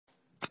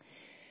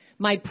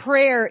My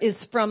prayer is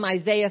from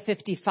Isaiah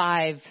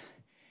 55.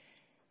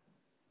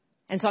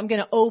 And so I'm going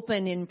to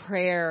open in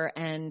prayer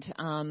and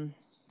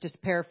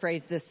just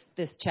paraphrase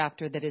this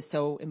chapter that is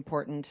so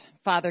important.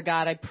 Father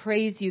God, I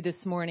praise you this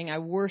morning. I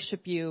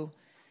worship you.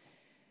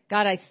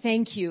 God, I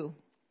thank you.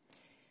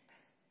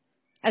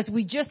 As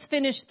we just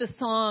finished the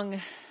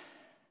song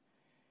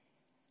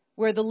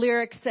where the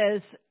lyric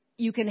says,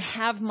 you can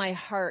have my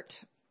heart.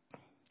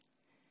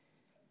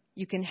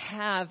 You can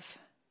have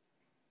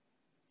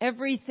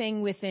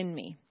everything within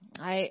me.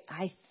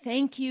 I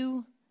thank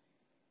you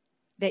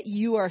that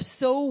you are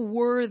so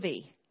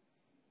worthy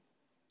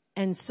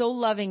and so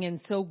loving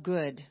and so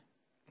good,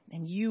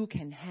 and you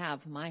can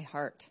have my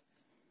heart.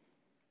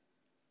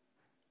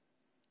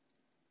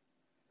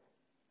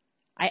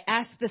 I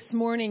ask this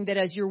morning that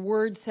as your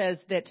word says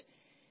that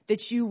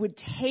you would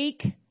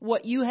take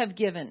what you have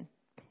given,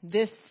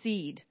 this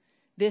seed,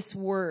 this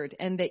word,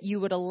 and that you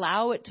would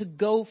allow it to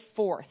go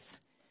forth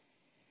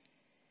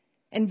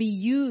and be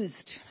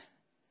used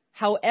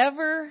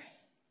however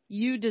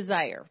you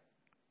desire,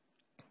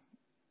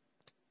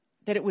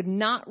 that it would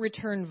not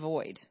return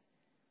void.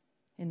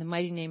 In the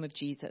mighty name of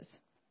Jesus.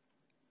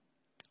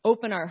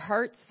 Open our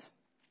hearts,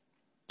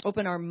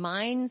 open our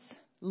minds,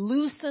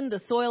 loosen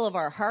the soil of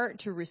our heart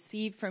to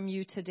receive from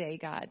you today,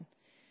 God.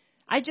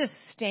 I just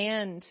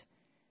stand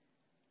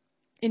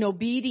in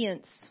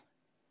obedience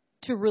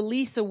to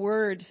release a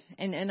word.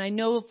 And I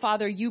know,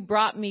 Father, you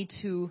brought me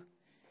to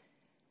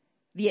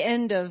the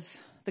end of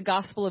the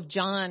Gospel of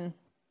John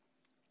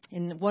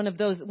in one of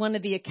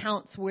the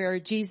accounts where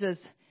Jesus,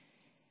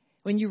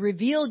 when you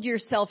revealed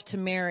yourself to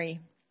Mary,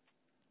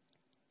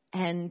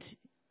 and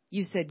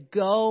you said,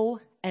 go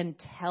and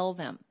tell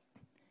them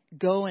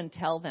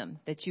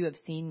that you have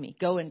seen me.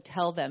 Go and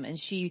tell them. And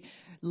she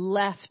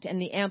left, and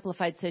the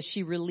Amplified says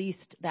she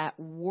released that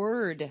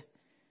word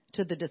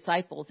to the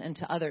disciples and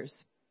to others.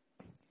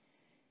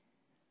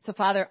 So,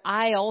 Father,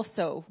 I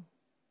also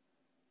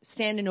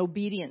stand in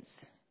obedience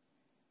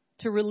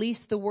to release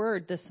the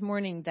word this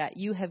morning that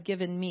you have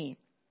given me.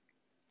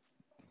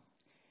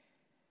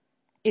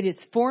 It is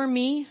for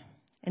me,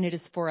 and it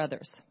is for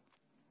others.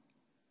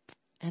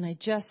 And I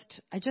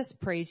just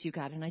praise you,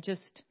 God, and I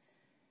just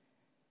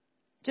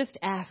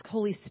ask,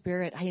 Holy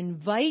Spirit, I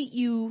invite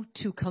you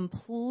to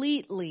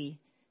completely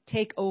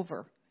take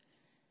over,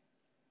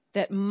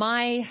 that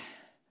my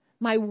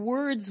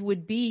words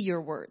would be your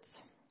words,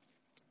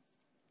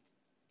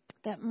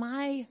 that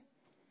my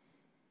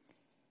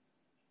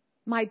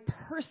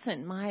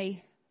person,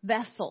 my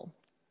vessel,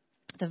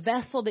 the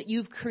vessel that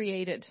you've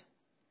created,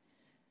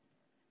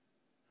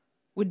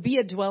 would be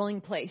a dwelling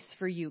place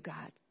for you,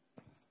 God.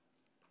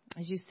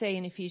 As you say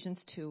in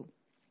Ephesians 2.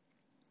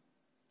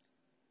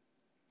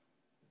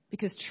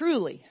 Because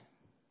truly,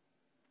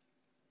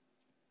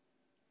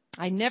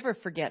 I never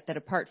forget that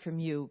apart from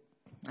you,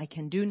 I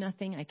can do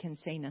nothing, I can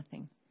say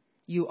nothing.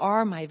 You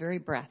are my very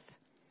breath.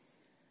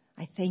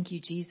 I thank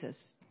you, Jesus.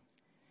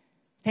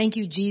 Thank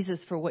you, Jesus,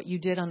 for what you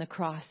did on the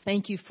cross.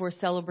 Thank you for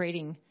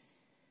celebrating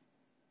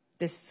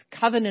this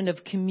covenant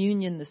of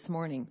communion this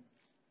morning.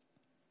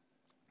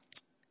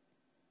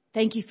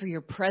 Thank you for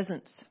your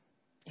presence.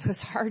 It was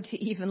hard to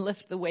even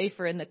lift the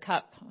wafer in the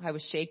cup. I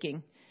was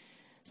shaking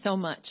so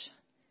much.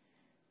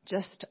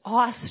 Just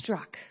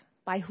awestruck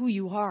by who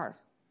you are.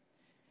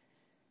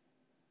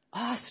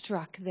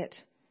 Awestruck that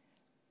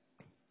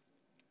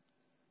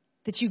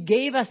you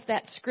gave us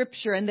that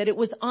scripture and that it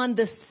was on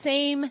the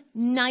same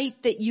night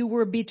that you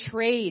were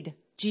betrayed,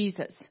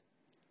 Jesus.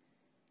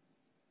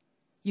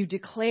 You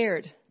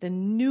declared the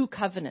new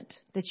covenant,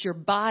 that your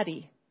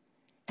body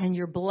and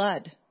your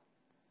blood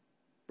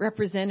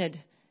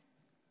represented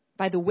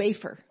by the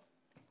wafer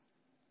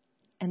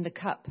and the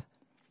cup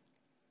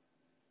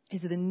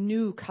is the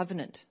new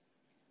covenant.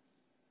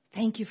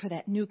 Thank you for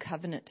that new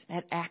covenant,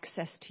 that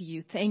access to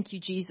you. Thank you,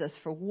 Jesus,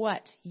 for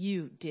what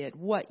you did,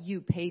 what you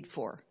paid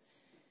for.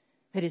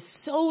 That is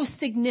so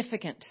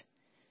significant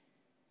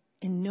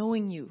in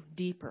knowing you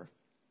deeper,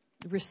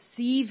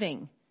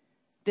 receiving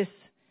this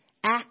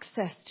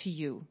access to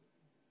you.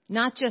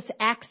 Not just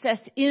access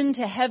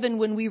into heaven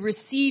when we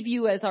receive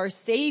you as our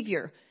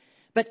Savior,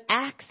 but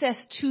access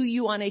to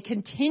you on a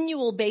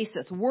continual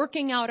basis,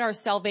 working out our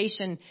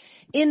salvation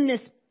in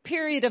this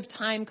period of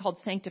time called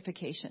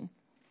sanctification.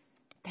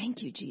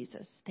 Thank you,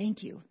 Jesus.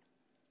 Thank you.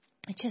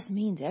 It just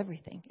means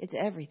everything. It's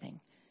everything.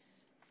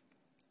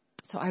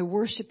 So I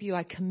worship you.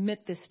 I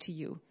commit this to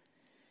you.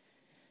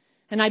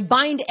 And I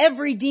bind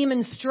every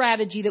demon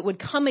strategy that would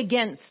come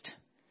against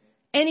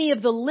any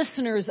of the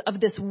listeners of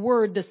this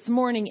word this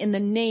morning in the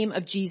name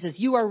of Jesus.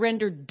 You are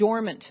rendered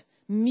dormant,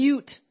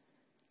 mute,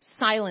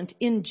 silent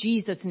in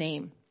Jesus'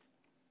 name.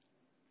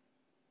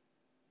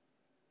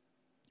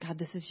 God,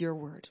 this is your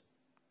word.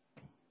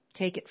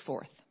 Take it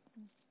forth.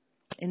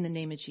 In the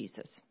name of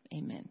Jesus.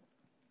 Amen.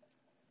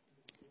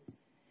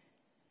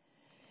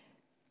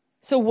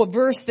 So a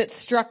verse that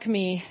struck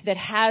me that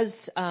has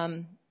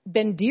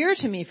been dear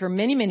to me for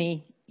many,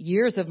 many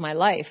years of my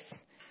life,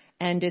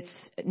 and it's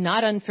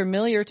not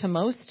unfamiliar to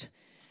most,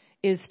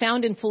 is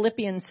found in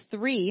Philippians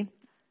 3.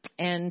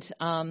 And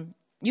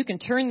you can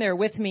turn there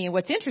with me.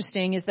 What's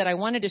interesting is that I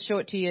wanted to show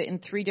it to you in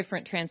 3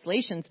 different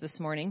translations this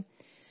morning.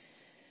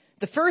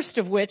 The first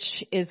of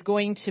which is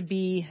going to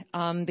be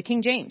the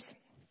King James.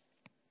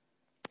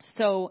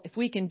 So if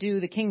we can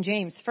do the King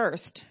James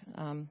first.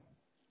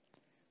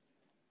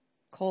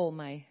 Cole,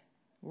 my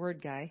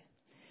word guy.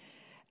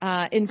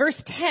 In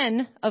verse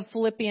 10 of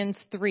Philippians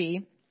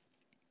 3,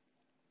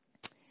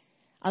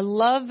 I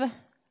love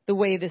the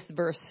way this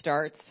verse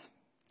starts.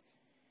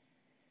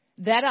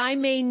 That I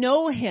may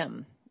know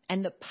him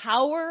and the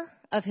power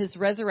of his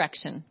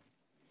resurrection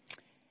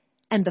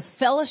and the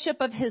fellowship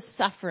of his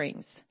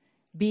sufferings,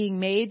 being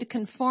made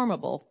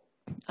conformable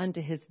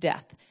unto his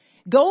death.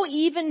 Go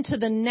even to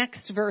the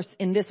next verse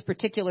in this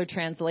particular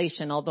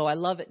translation, although I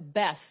love it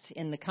best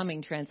in the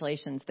coming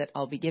translations that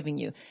I'll be giving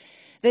you.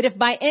 That if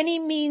by any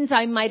means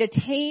I might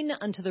attain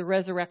unto the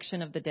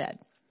resurrection of the dead.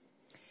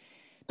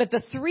 But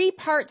the 3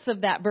 parts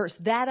of that verse,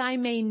 that I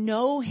may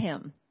know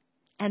him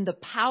and the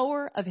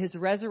power of his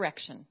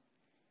resurrection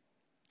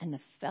and the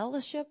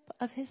fellowship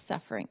of his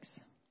sufferings,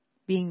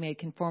 being made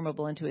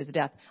conformable unto his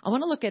death. I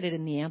want to look at it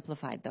in the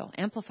Amplified, though.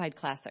 Amplified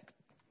Classic.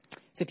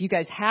 So if you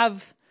guys have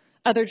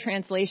other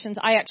translations,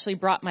 I actually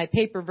brought my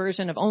paper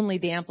version of only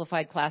the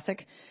Amplified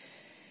Classic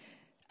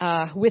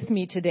with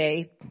me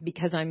today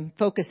because I'm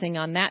focusing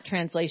on that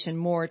translation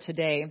more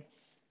today.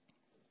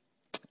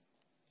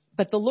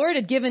 But the Lord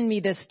had given me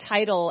this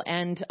title,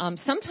 and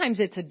sometimes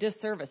it's a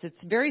disservice.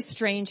 It's very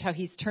strange how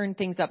he's turned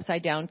things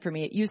upside down for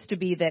me. It used to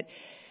be that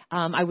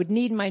I would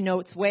need my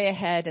notes way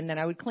ahead, and then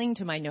I would cling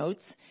to my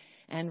notes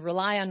and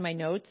rely on my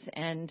notes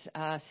and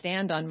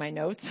stand on my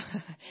notes.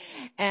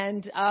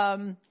 And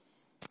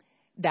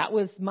that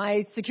was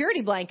my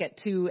security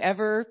blanket to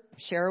ever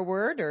share a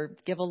word or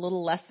give a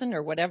little lesson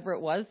or whatever it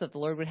was that the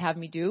Lord would have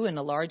me do in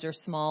a large or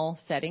small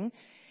setting.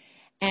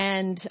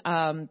 And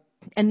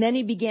then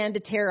he began to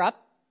tear up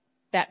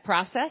that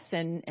process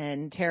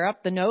and tear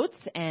up the notes.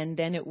 And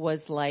then it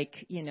was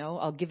like,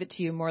 I'll give it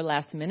to you more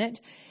last minute.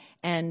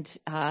 And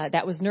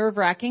that was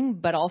nerve-wracking,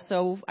 but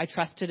also I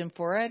trusted him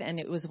for it, and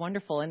it was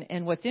wonderful.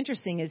 And what's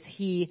interesting is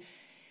he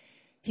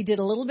did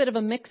a little bit of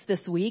a mix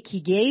this week.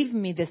 He gave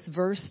me this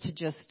verse to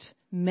just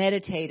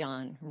meditate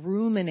on,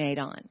 ruminate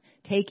on,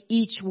 take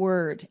each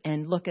word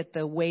and look at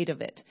the weight of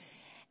it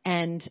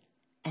and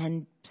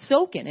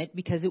soak in it,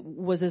 because it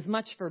was as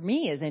much for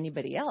me as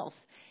anybody else.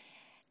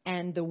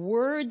 And the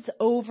words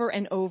over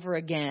and over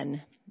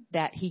again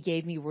that he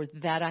gave me were,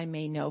 that I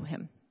may know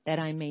him, that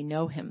I may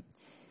know him,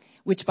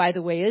 which, by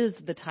the way, is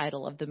the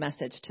title of the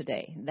message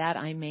today, that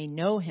I may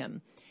know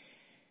him.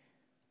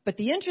 But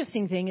the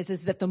interesting thing is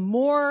that the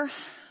more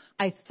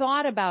I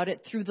thought about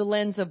it through the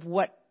lens of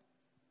what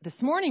this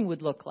morning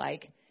would look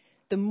like,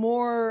 the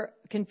more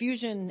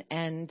confusion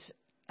and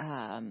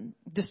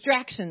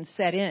distractions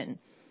set in.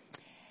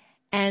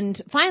 And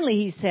finally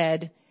he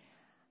said,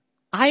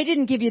 I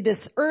didn't give you this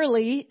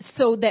early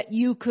so that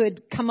you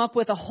could come up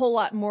with a whole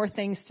lot more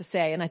things to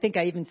say. And I think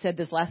I even said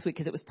this last week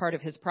because it was part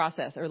of his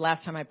process, or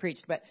last time I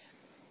preached. But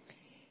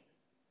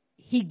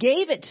he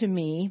gave it to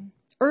me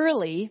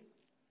early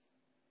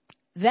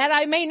that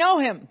I may know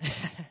him.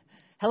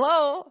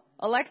 Hello,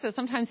 Alexa.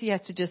 Sometimes he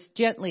has to just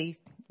gently,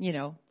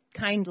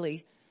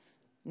 kindly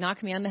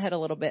knock me on the head a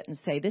little bit and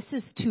say, this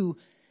is to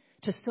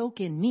soak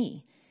in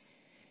me,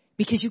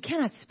 because you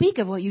cannot speak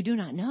of what you do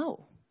not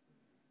know.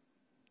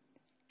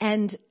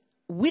 And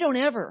we don't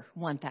ever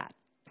want that.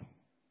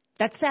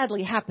 That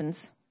sadly happens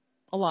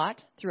a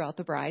lot throughout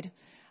the bride.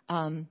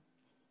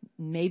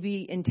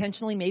 Maybe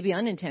intentionally, maybe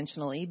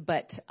unintentionally,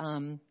 but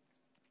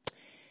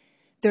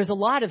there's a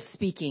lot of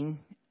speaking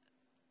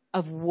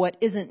of what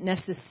isn't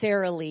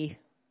necessarily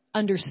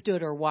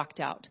understood or walked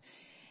out.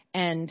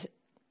 And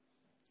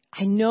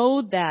I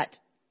know that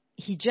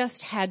he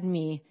just had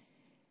me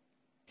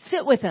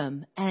sit with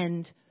him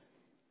and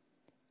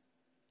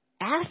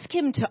ask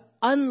him to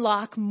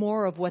unlock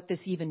more of what this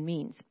even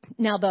means.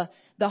 Now,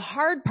 the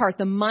hard part,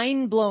 the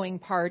mind-blowing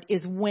part,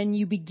 is when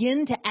you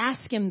begin to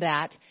ask him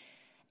that,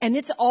 and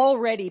it's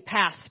already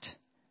past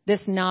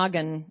this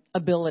noggin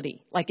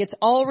ability. Like it's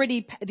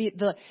already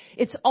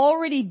it's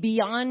already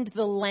beyond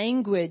the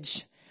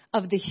language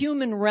of the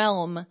human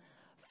realm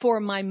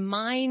for my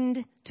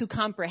mind to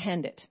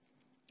comprehend it.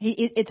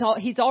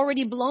 He's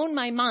already blown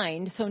my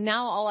mind, so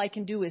now all I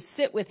can do is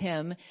sit with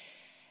him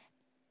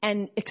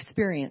and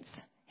experience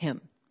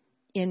him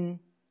in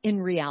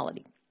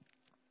reality.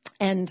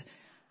 And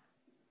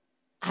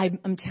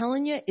I'm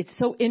telling you, it's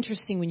so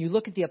interesting when you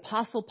look at the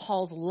Apostle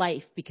Paul's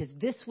life, because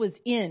this was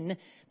in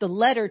the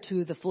letter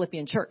to the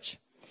Philippian church.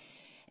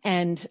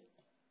 And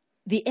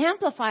the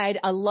Amplified,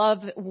 I love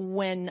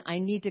when I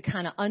need to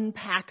kind of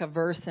unpack a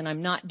verse and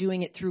I'm not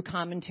doing it through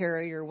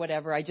commentary or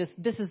whatever.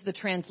 this is the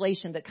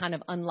translation that kind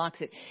of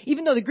unlocks it.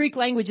 Even though the Greek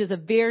language is a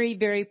very,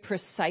 very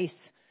precise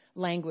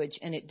language,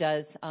 and it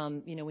does,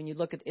 when you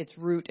look at its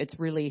root, it's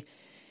really,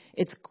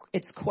 it's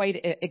quite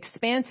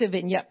expansive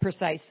and yet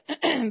precise.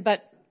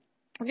 But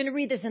we're going to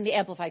read this in the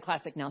Amplified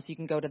Classic now, so you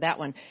can go to that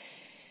one.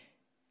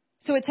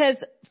 So it says,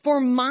 for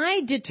my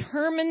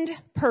determined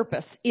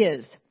purpose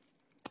is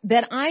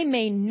that I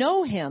may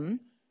know him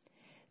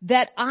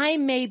that I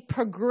may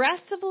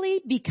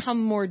progressively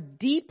become more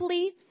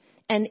deeply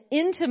and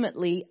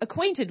intimately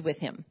acquainted with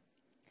him,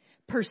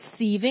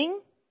 perceiving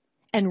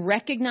and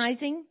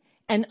recognizing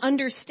and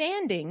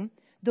understanding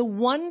the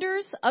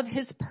wonders of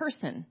his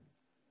person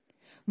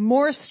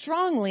more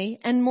strongly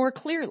and more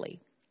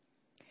clearly,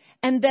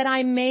 and that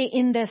I may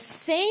in the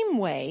same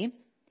way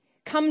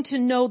come to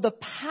know the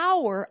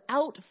power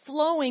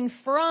outflowing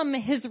from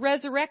his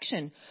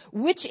resurrection,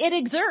 which it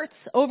exerts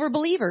over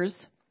believers,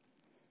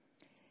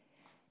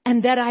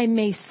 and that I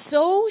may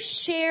so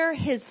share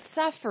his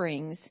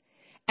sufferings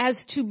as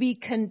to be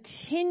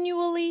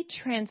continually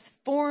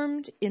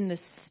transformed in the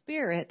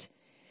Spirit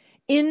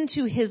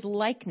into his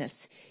likeness,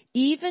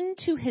 even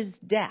to his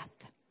death.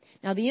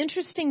 Now, the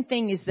interesting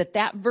thing is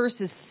that verse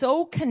is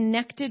so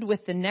connected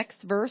with the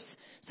next verse,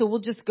 so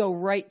we'll just go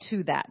right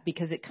to that,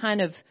 because it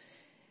kind of,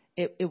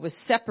 it was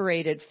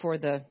separated for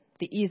the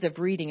ease of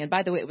reading. And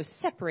by the way, it was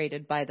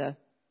separated by the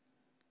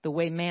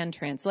way man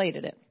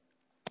translated it.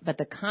 But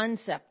the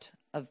concept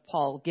of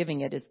Paul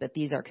giving it is that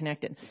these are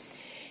connected.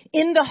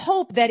 In the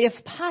hope that if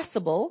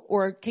possible,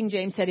 or King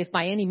James said, if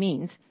by any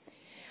means,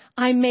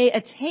 I may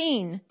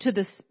attain to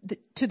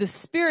the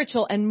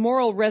spiritual and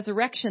moral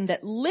resurrection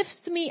that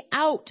lifts me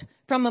out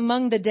from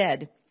among the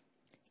dead,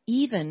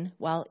 even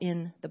while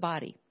in the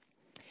body.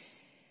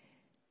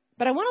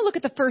 But I want to look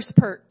at the first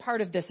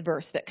part of this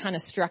verse that kind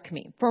of struck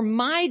me. For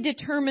my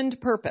determined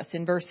purpose,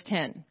 in verse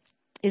 10,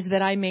 is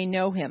that I may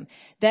know him,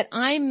 that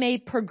I may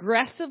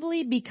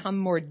progressively become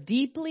more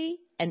deeply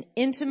and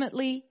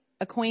intimately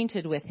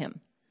acquainted with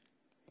him.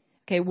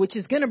 Okay, which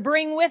is going to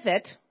bring with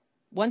it,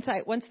 once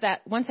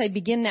I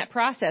begin that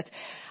process,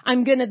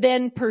 I'm going to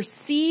then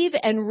perceive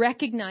and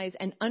recognize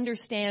and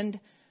understand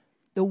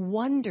the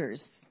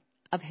wonders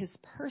of his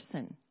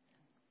person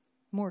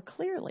more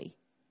clearly.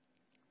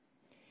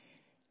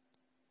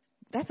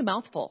 That's a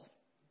mouthful.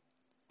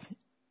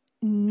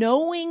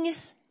 Knowing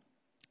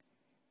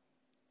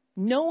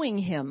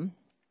him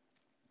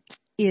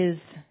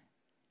is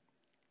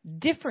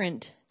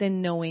different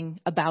than knowing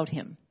about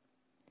him.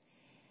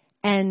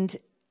 And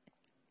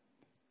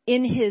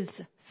in his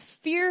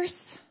fierce,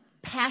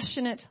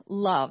 passionate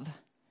love,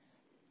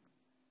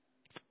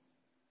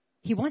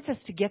 he wants us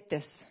to get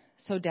this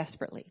so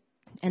desperately.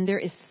 And there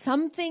is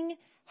something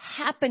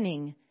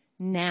happening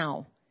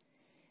now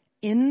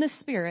in the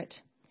Spirit,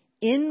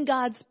 in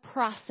God's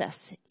process,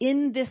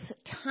 in this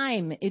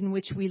time in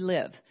which we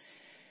live.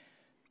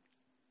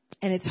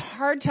 And it's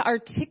hard to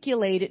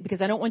articulate it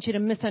because I don't want you to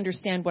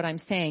misunderstand what I'm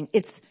saying.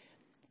 It's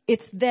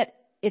that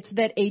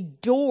a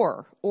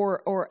door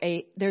or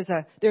there's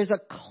a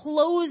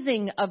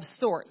closing of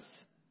sorts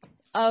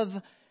of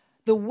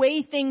the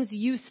way things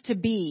used to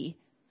be,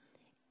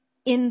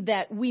 in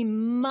that we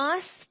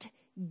must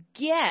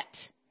get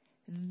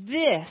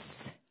this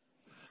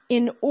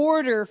in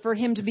order for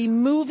him to be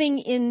moving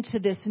into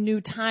this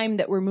new time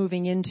that we're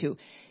moving into.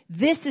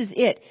 This is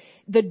it.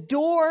 The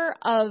door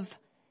of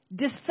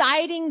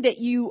deciding that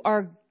you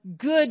are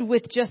good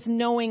with just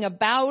knowing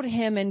about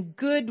him and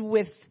good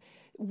with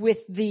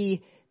the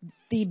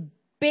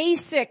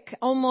basic,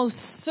 almost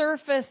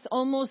surface,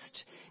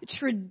 almost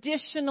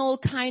traditional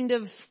kind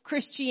of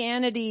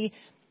Christianity.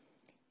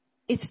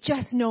 It's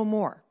just no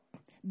more.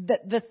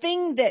 The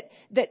thing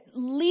that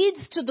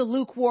leads to the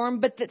lukewarm,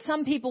 but that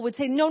some people would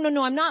say, no,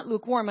 I'm not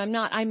lukewarm.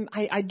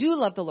 I do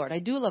love the Lord. I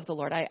do love the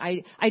Lord.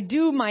 I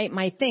do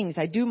my things.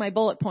 I do my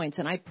bullet points,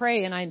 and I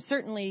pray, and I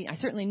certainly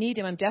need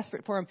him. I'm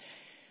desperate for him.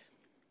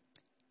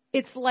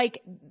 It's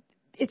like,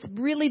 it's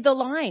really the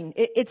line.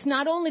 It's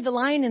not only the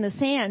line in the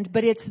sand,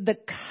 but it's the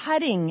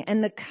cutting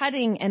and the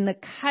cutting and the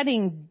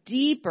cutting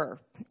deeper.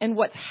 And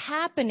what's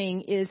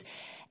happening is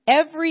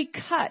every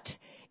cut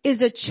is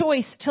a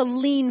choice to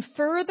lean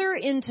further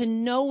into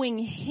knowing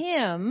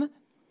him.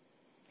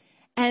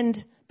 And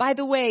by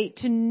the way,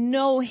 to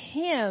know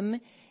him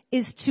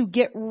is to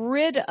get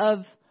rid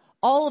of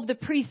all of the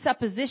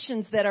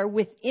presuppositions that are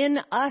within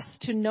us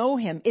to know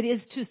him. It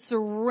is to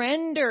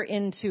surrender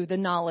into the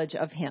knowledge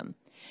of him.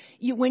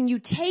 When you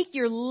take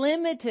your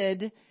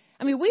limited,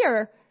 we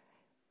are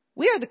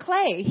the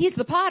clay. He's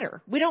the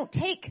potter. We don't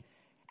take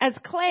as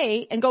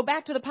clay and go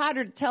back to the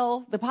potter to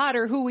tell the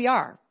potter who we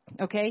are.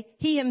 Okay?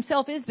 He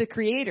himself is the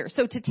creator.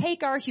 So to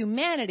take our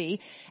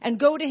humanity and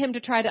go to him to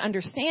try to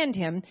understand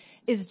him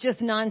is just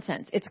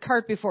nonsense. It's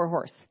cart before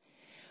horse.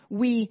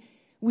 We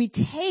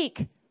take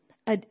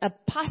a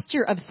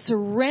posture of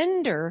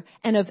surrender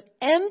and of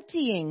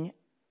emptying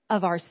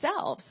of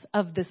ourselves,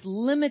 of this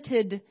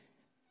limited,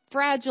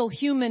 fragile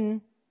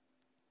human,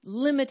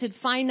 limited,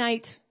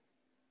 finite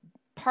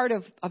part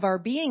of our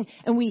being,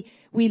 and we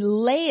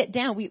lay it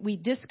down. We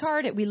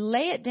discard it. We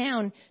lay it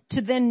down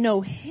to then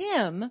know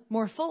him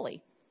more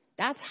fully.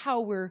 That's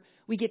how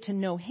we get to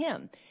know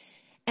him.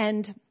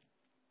 And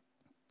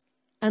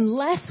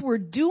unless we're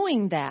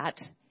doing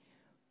that,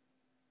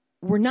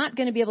 we're not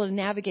going to be able to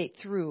navigate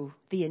through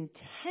the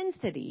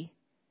intensity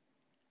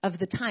of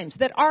the times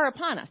that are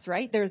upon us,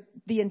 right? There's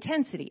the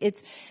intensity.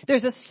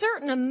 There's a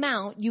certain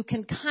amount you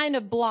can kind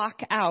of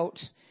block out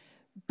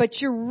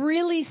but you're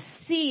really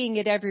seeing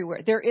it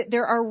everywhere.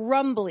 There are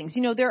rumblings.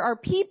 You know, there are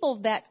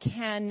people that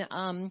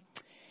can,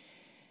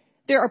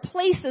 there are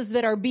places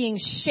that are being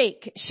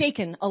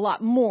shaken a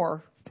lot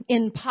more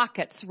in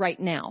pockets right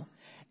now.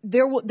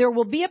 There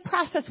will be a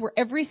process where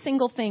every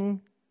single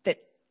thing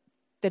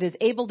that is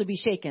able to be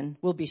shaken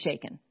will be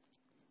shaken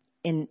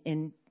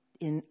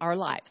in our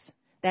lives.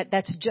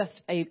 That's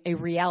just a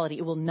reality.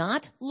 It will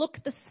not look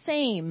the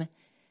same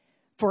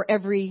for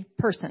every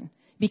person,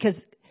 because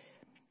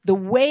the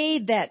way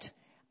that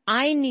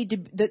I need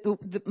to,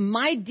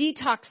 my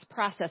detox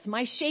process,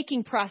 my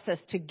shaking process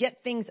to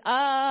get things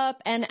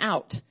up and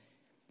out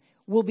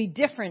will be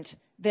different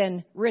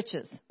than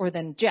Rich's or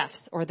than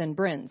Jeff's or than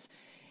Bryn's.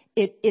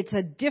 It's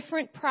a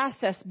different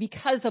process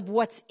because of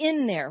what's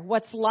in there,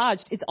 what's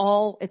lodged. It's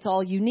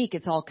all unique.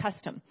 It's all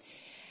custom.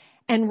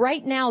 And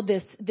right now,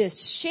 this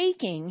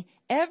shaking,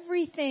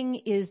 everything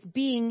is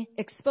being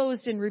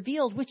exposed and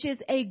revealed, which is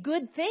a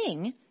good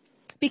thing,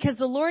 because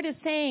the Lord is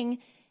saying,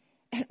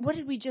 what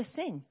did we just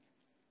sing?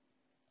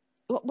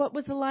 What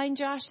was the line,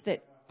 Josh?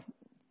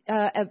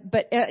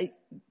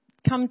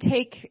 Come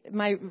take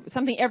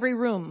every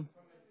room.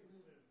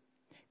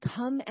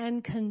 Come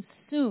and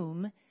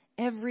consume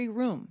every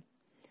room.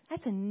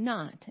 That's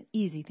not an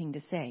easy thing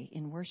to say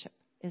in worship,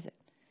 is it?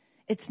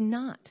 It's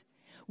not.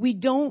 We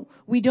don't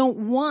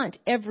want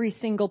every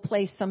single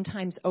place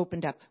sometimes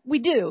opened up. We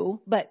do,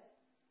 but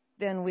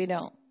then we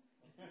don't.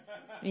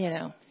 You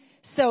know.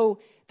 So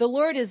the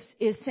Lord is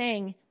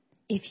saying,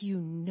 if you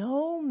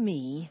know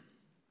me,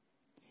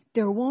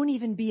 there won't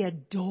even be a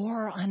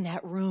door on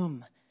that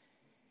room.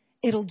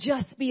 It'll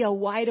just be a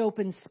wide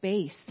open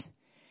space.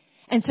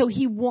 And so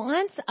he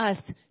wants us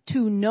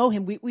to know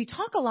him. We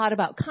talk a lot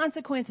about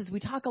consequences.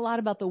 We talk a lot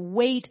about the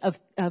weight of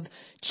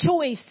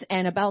choice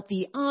and about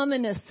the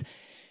ominous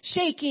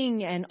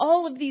shaking and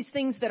all of these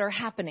things that are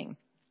happening.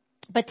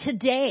 But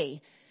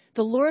today,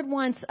 the Lord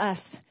wants us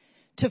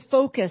to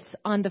focus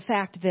on the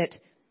fact that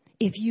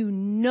if you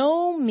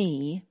know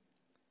me,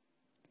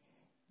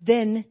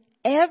 then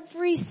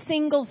every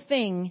single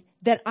thing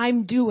that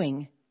I'm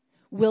doing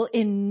will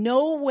in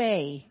no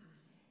way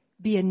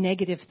be a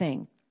negative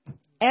thing.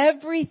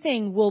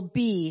 Everything will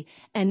be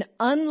an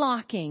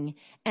unlocking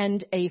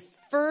and a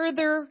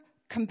further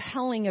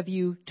compelling of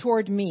you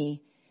toward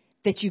me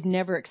that you've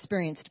never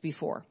experienced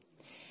before.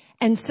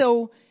 And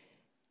so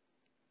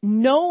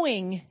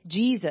knowing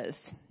Jesus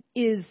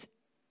is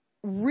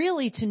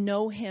really to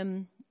know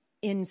him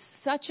in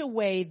such a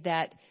way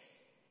that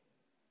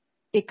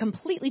it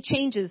completely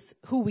changes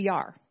who we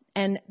are.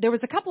 And there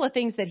was a couple of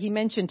things that he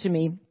mentioned to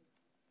me.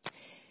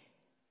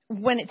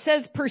 When it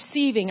says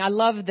perceiving, I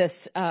love this,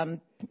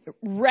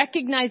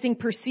 recognizing,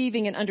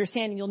 perceiving, and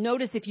understanding. You'll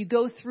notice if you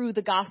go through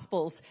the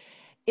Gospels,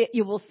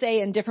 you will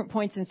say in different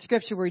points in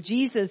Scripture where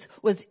Jesus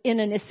was in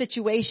a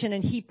situation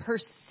and he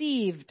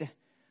perceived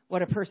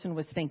what a person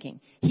was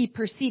thinking. He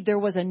perceived, there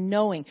was a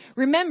knowing.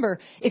 Remember,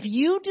 if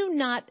you do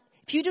not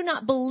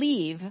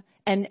believe,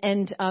 and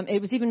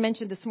it was even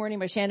mentioned this morning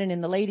by Shannon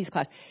in the ladies'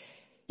 class,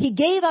 he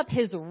gave up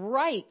his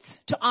rights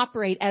to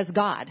operate as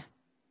God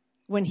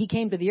when he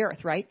came to the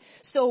earth, right?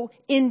 So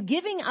in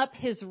giving up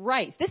his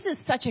rights, this is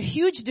such a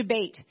huge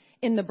debate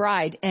in the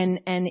bride, and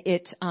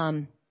it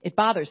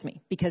bothers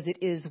me because it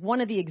is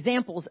one of the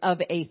examples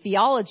of a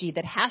theology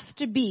that has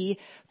to be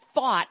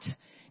fought,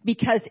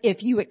 because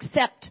if you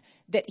accept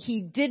that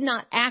he did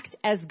not act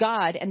as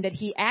God and that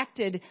he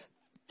acted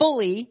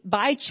fully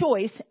by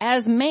choice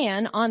as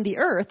man on the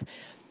earth,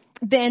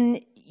 then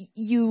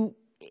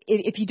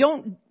if you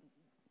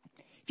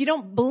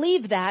don't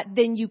believe that,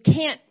 then you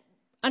can't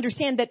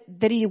understand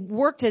that he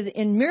worked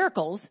in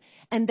miracles,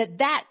 and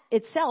that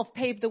itself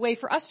paved the way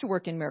for us to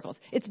work in miracles.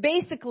 It's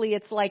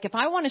like if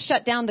I want to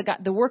shut down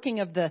the working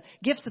of the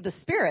gifts of the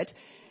Spirit,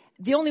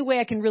 the only way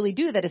I can really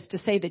do that is to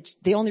say that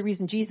the only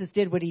reason Jesus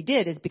did what he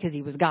did is because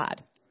he was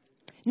God.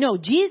 No,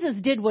 Jesus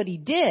did what he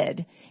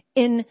did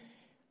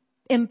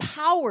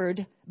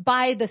empowered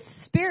by the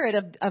Spirit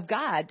of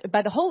God,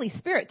 by the Holy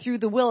Spirit through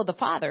the will of the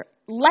Father,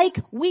 like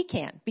we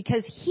can,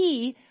 because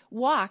he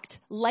walked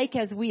like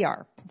as we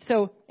are.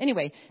 So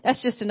anyway,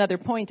 that's just another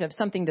point of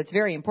something that's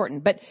very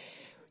important. But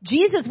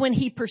Jesus, when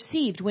he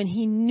perceived, when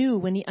he knew,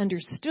 when he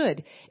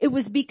understood, it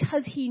was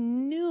because he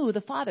knew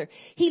the Father.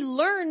 He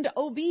learned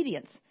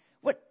obedience.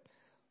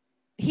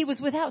 He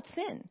was without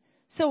sin.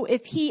 So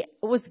if he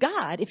was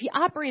God, if he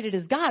operated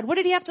as God, what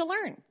did he have to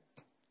learn?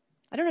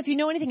 I don't know if you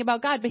know anything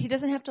about God, but he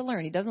doesn't have to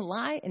learn. He doesn't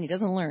lie and he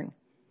doesn't learn.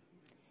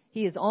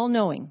 He is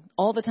all-knowing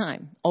all the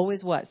time.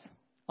 Always was.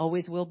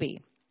 Always will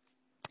be.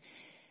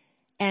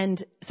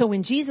 And so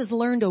when Jesus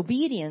learned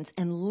obedience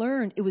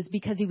it was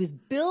because he was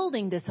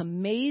building this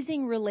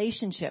amazing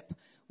relationship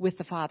with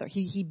the Father.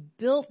 He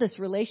built this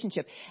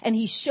relationship and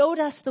he showed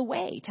us the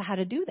way to how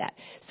to do that.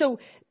 So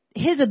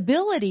his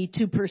ability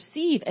to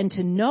perceive and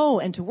to know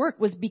and to work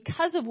was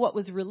because of what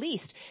was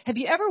released. Have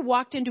you ever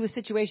walked into a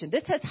situation?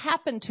 This has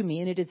happened to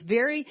me, and it's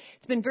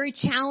been very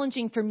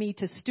challenging for me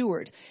to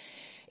steward.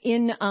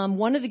 in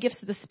one of the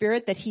gifts of the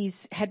Spirit that He's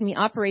had me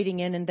operating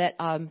in, and that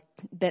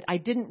I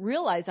didn't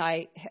realize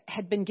I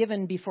had been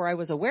given before I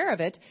was aware of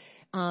it.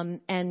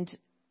 And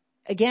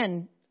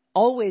again,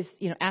 always,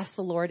 ask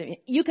the Lord.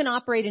 You can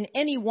operate in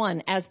any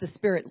one as the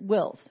Spirit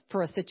wills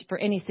for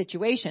any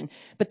situation,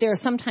 but there are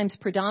sometimes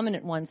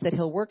predominant ones that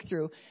He'll work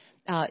through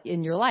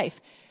in your life.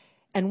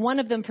 And one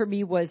of them for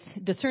me was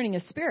discerning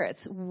of spirits,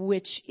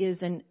 which is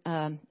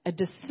a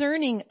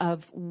discerning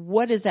of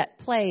what is at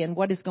play and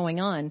what is going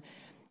on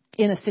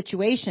in a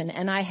situation.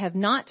 And I have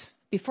not,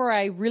 before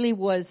I really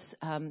was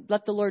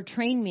let the Lord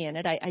train me in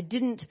it, I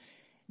didn't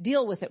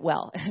deal with it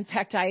well. In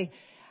fact, I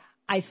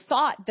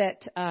thought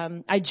that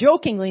I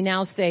jokingly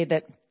now say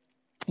that,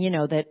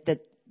 that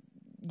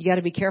you got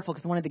to be careful,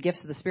 because one of the gifts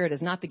of the Spirit is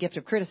not the gift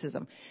of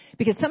criticism.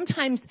 Because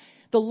sometimes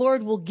the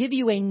Lord will give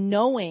you a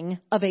knowing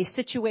of a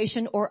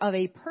situation or of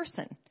a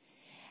person.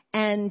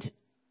 And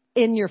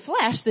in your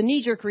flesh, the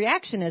knee-jerk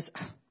reaction is,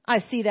 I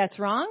see that's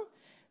wrong.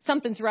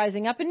 Something's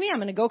rising up in me. I'm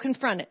going to go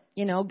confront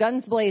it,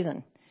 guns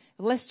blazing.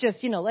 Let's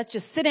just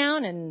sit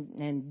down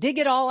and dig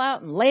it all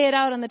out and lay it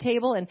out on the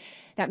table. And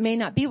that may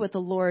not be what the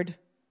Lord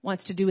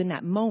wants to do in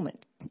that moment.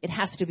 It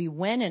has to be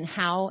when and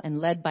how and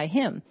led by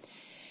Him.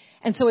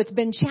 And so it's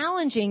been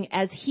challenging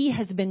as He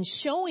has been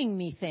showing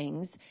me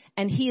things,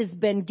 and He has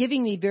been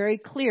giving me very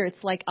clear.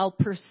 It's like I'll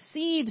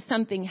perceive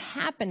something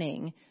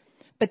happening,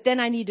 but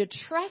then I need to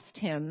trust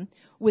Him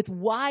with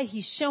why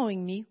He's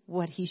showing me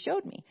what He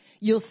showed me.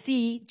 You'll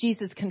see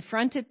Jesus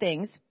confronted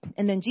things,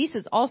 and then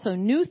Jesus also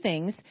knew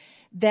things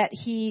that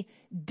He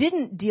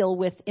didn't deal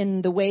with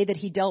in the way that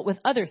He dealt with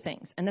other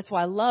things. And that's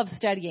why I love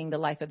studying the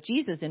life of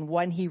Jesus, and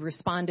when He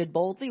responded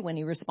boldly, when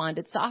He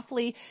responded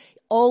softly,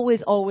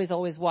 always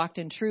walked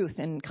in truth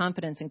and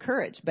confidence and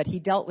courage. But He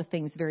dealt with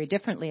things very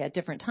differently at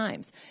different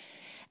times.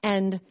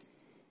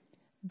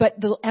 But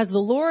as the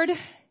Lord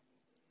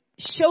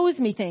shows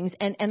me things,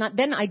 and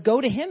then I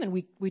go to Him and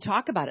we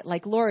talk about it.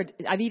 Like, Lord,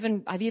 I've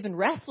even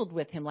wrestled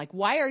with Him. Like,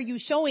 why are you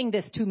showing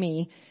this to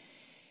me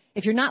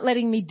if you're not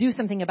letting me do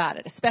something about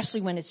it,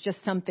 especially when it's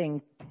just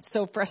something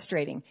so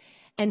frustrating?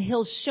 And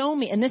He'll show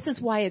me, and this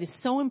is why it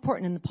is so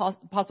important, and the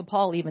Apostle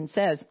Paul even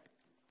says,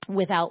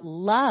 without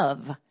love,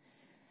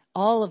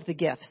 all of the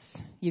gifts,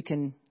 you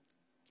can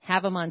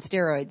have them on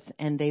steroids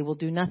and they will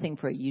do nothing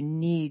for you. You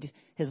need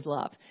His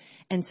love.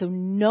 And so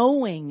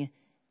knowing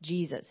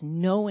Jesus,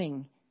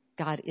 knowing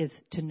God, is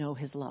to know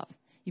His love.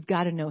 You've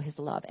got to know His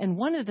love. And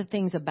one of the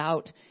things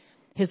about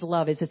His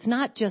love is it's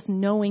not just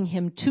knowing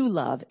Him to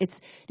love.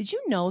 Did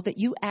you know that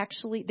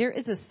there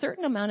is a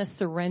certain amount of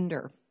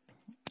surrender,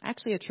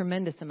 actually a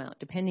tremendous amount,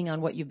 depending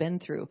on what you've been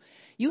through.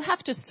 You have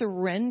to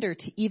surrender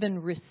to even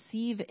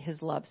receive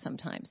His love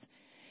sometimes.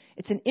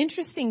 It's an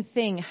interesting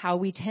thing how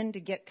we tend to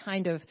get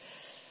kind of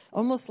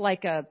almost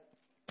like I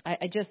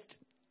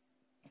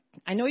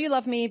know you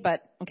love me,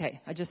 but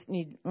okay, I just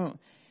need, And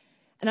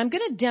I'm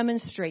going to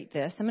demonstrate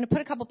this. I'm going to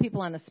put a couple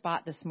people on the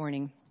spot this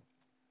morning.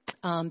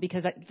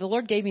 Because the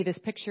Lord gave me this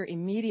picture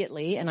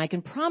immediately, and I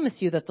can promise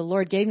you that the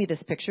Lord gave me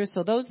this picture.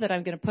 So those that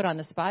I'm going to put on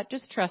the spot,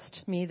 just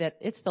trust me that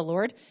it's the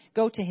Lord.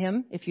 Go to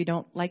Him if you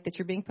don't like that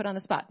you're being put on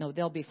the spot. No,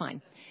 they'll be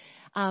fine.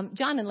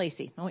 John and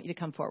Lacey, I want you to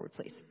come forward,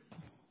 please.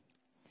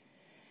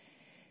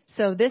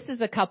 So this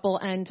is a couple,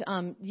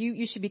 and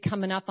you should be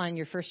coming up on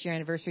your first year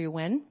anniversary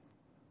when?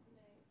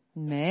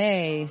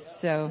 May.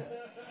 So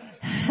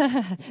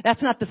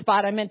that's not the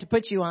spot I meant to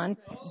put you on.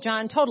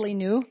 John totally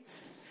knew.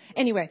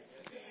 Anyway.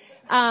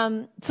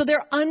 So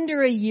they're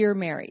under a year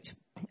married.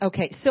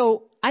 Okay,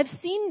 so I've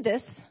seen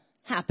this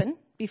happen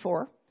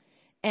before,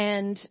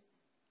 and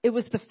it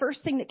was the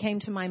first thing that came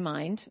to my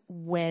mind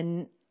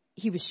when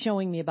He was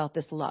showing me about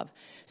this love.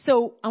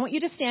 So I want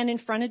you to stand in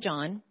front of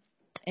John,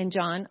 and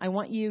John, I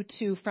want you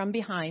to, from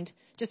behind,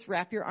 just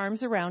wrap your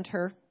arms around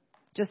her.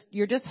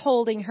 You're just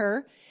holding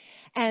her.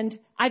 And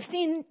I've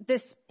seen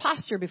this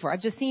posture before.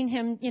 I've just seen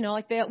him,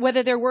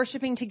 whether they're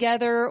worshiping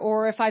together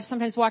or if I've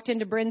sometimes walked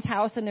into Bryn's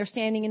house and they're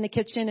standing in the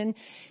kitchen and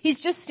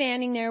he's just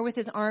standing there with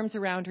his arms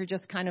around her,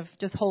 just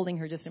holding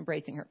her, just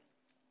embracing her.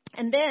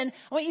 And then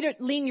I want you to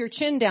lean your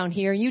chin down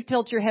here and you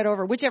tilt your head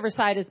over, whichever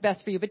side is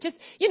best for you. But just,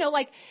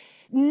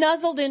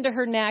 nuzzled into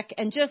her neck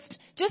and just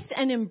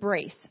an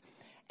embrace,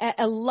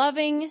 a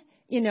loving,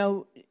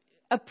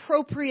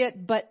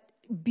 appropriate, but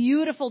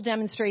beautiful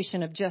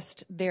demonstration of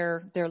just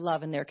their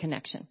love and their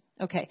connection.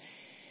 Okay.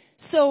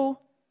 So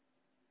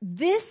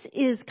this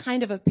is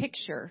kind of a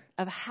picture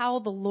of how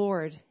the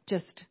Lord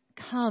just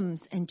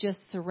comes and just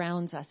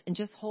surrounds us and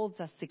just holds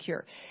us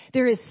secure.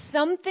 There is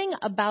something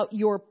about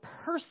your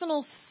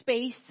personal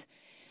space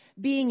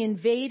being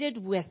invaded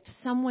with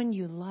someone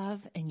you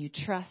love and you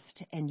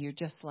trust and you're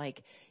just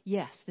like,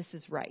 yes, this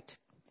is right.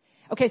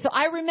 Okay. So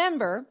I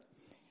remember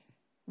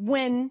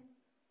when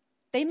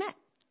they met.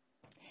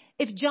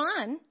 If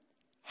John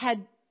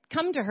had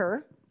come to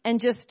her and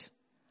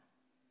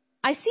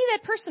I see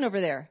that person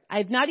over there.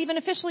 I've not even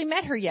officially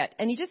met her yet.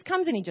 And he just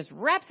comes and he just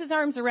wraps his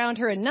arms around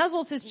her and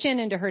nuzzles his chin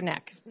into her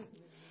neck.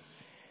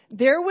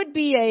 There would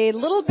be a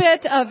little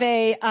bit of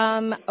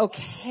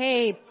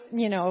okay,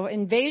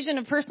 invasion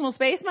of personal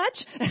space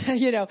much?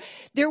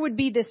 There would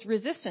be this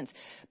resistance.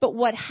 But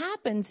what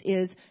happens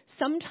is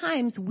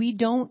sometimes we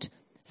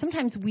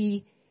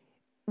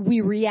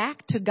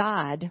react to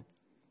God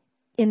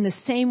in the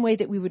same way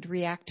that we would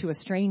react to a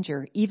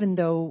stranger, even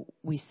though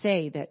we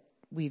say that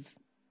we've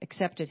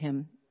accepted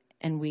him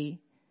and we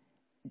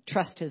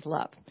trust his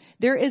love.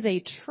 There is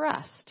a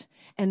trust,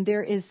 and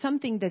there is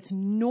something that's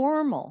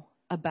normal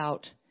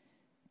about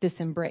this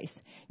embrace.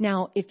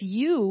 Now, if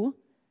you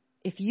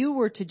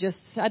were to just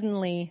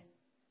suddenly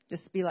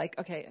just be like,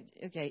 okay,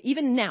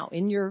 even now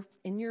in your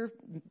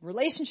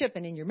relationship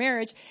and in your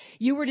marriage,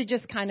 you were to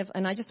just kind of,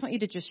 and I just want you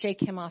to just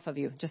shake him off of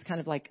you, just kind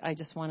of like, I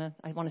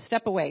want to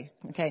step away,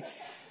 okay?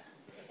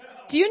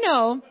 Do you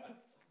know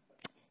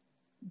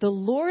the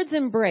Lord's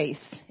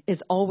embrace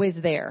is always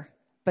there,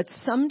 but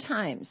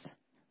sometimes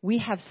we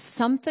have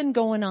something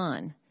going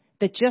on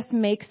that just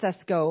makes us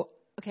go,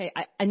 okay,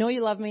 I know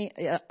you love me,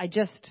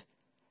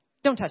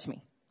 don't touch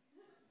me.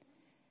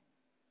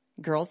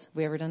 Girls, have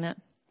we ever done that?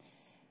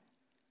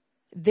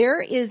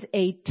 There is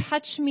a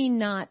touch me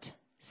not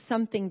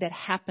something that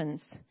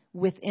happens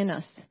within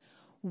us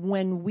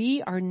when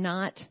we are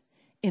not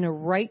in a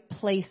right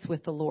place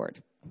with the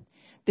Lord.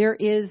 There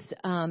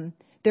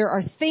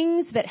are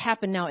things that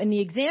happen now. In the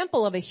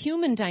example of a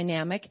human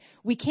dynamic,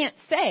 we can't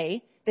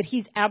say that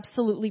he's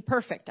absolutely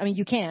perfect. I mean,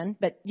 you can,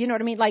 but you know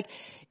what I mean? Like,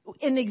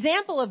 in the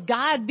example of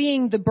God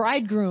being the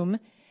bridegroom,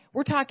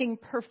 we're talking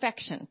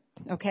perfection,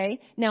 okay?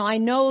 Now, I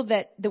know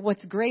that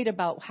what's great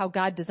about how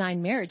God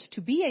designed marriage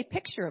to be a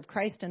picture of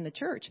Christ and the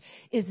church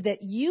is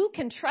that you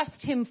can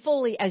trust him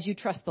fully as you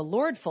trust the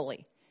Lord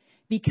fully.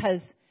 Because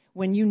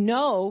when you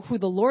know who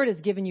the Lord has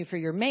given you for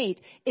your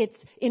mate, it's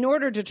in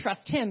order to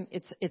trust him,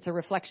 it's a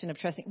reflection of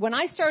trusting. When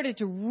I started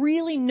to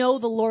really know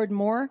the Lord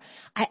more,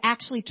 I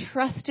actually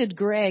trusted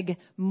Greg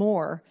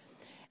more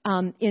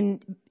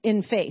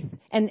in faith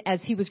and as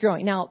he was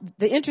growing. Now,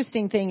 the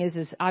interesting thing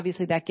is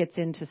obviously that gets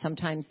into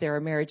sometimes there are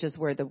marriages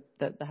where the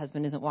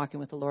husband isn't walking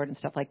with the Lord and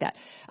stuff like that.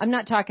 I'm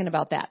not talking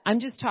about that. I'm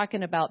just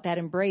talking about that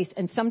embrace.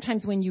 And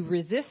sometimes when you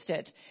resist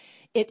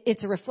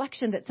it's a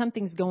reflection that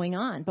something's going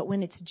on. But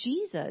when it's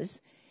Jesus,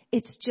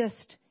 it's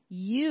just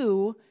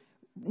you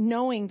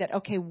knowing that,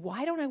 okay,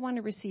 why don't I want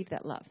to receive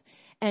that love?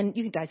 And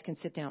you guys can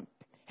sit down.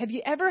 Have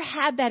you ever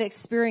had that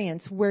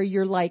experience where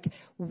you're like,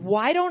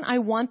 why don't I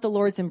want the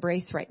Lord's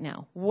embrace right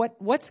now?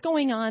 What's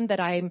going on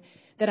that I'm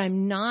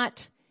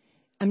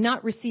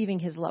not receiving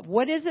his love?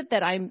 What is it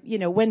that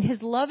when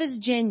his love is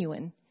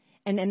genuine,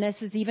 and this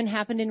has even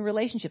happened in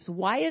relationships,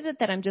 why is it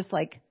that I'm just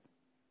like,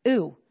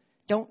 ooh,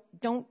 don't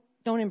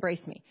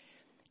embrace me?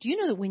 Do you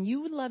know that when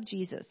you love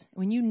Jesus,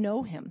 when you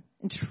know him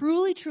and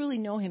truly, truly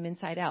know him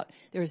inside out,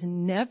 there's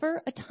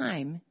never a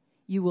time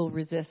you will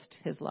resist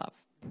his love?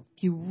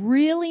 If you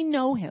really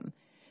know him,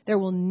 there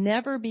will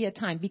never be a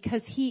time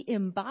because he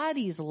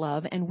embodies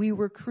love and we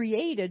were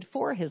created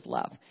for his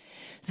love.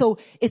 So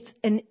it's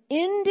an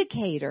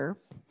indicator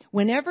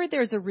whenever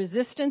there's a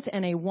resistance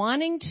and a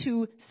wanting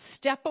to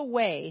step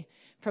away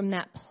from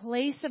that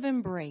place of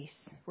embrace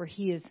where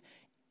he is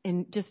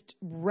just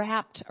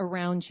wrapped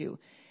around you.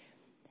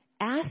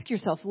 Ask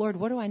yourself, Lord,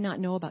 what do I not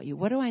know about you?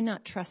 What do I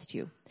not trust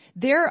you?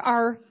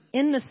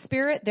 In the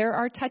Spirit, there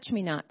are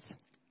touch-me-nots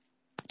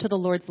to the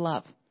Lord's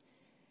love.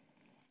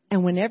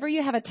 And whenever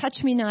you have a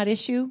touch-me-not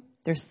issue,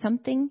 there's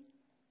something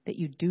that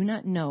you do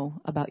not know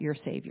about your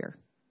Savior.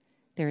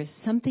 There is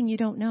something you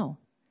don't know.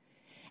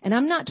 And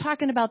I'm not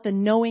talking about the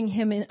knowing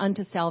him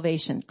unto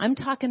salvation. I'm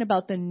talking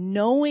about the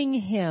knowing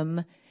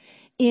him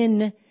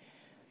in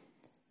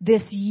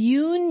this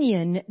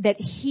union that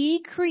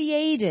he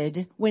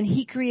created when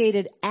he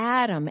created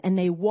Adam and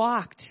they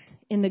walked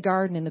in the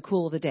garden in the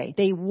cool of the day.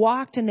 They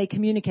walked and they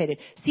communicated.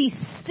 See,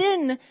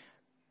 sin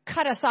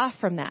cut us off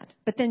from that.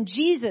 But then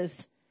Jesus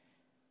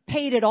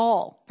paid it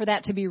all for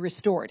that to be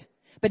restored.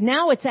 But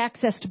now it's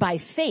accessed by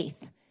faith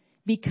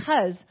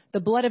because the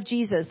blood of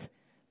Jesus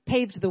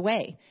paved the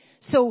way.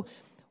 So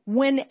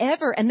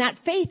whenever, and that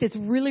faith is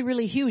really,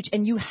 really huge,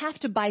 and you have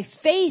to, by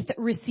faith,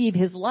 receive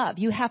his love.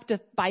 You have to,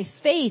 by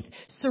faith,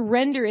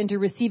 surrender into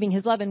receiving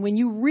his love. And when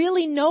you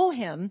really know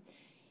him,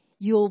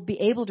 you'll be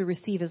able to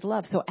receive his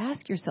love. So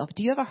ask yourself,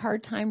 do you have a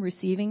hard time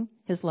receiving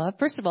his love?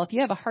 First of all, if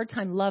you have a hard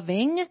time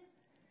loving,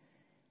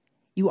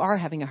 you are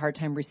having a hard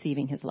time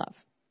receiving his love.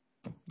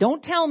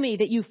 Don't tell me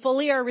that you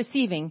fully are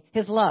receiving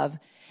his love.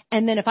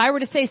 And then if I were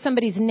to say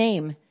somebody's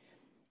name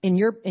in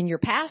your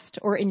past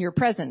or in your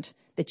present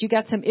that you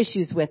got some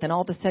issues with, and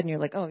all of a sudden you're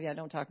like, oh yeah,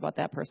 don't talk about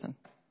that person.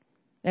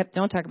 Yep,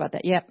 don't talk about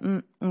that. Yep,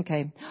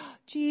 okay.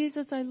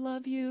 Jesus, I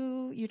love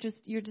you.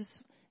 You're just,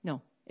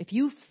 no. If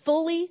you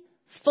fully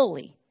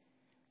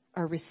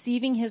are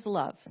receiving his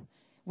love,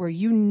 where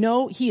you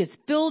know he has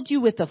filled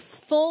you with the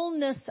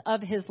fullness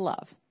of his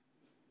love,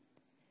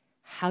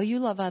 how you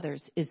love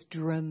others is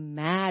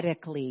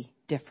dramatically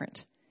different.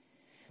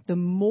 The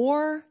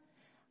more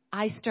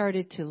I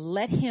started to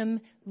let him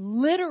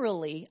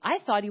literally, I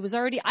thought he was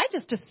already, I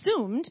just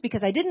assumed,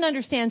 because I didn't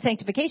understand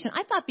sanctification,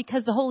 I thought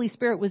because the Holy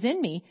Spirit was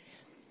in me,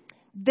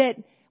 that,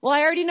 well,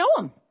 I already know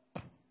him.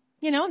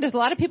 There's a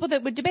lot of people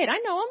that would debate. I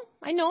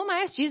know him.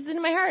 I asked Jesus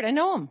into my heart. I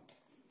know him.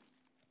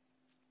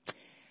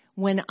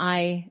 When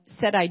I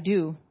said I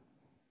do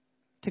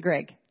to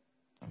Greg,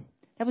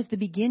 that was the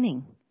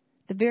beginning,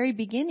 the very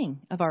beginning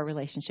of our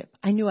relationship.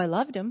 I knew I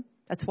loved him.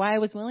 That's why I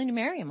was willing to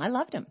marry him. I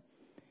loved him.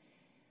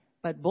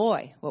 But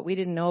boy, what we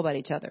didn't know about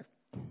each other.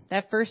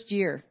 That first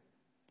year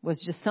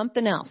was just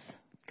something else,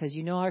 because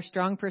our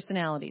strong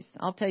personalities.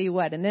 I'll tell you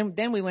what. And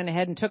then we went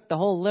ahead and took the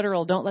whole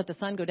literal don't let the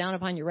sun go down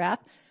upon your wrath.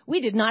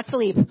 We did not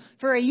sleep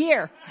for a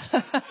year.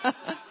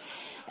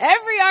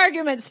 Every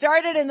argument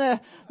started in the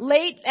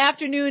late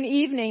afternoon,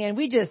 evening, and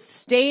we just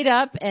stayed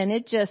up, and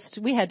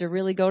we had to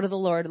really go to the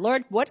Lord.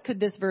 Lord, what could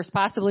this verse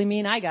possibly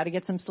mean? I got to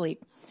get some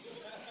sleep.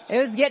 It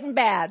was getting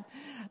bad.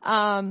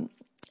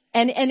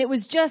 And it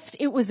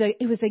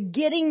was a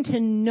getting to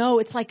know.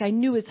 It's like I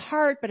knew his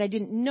heart, but I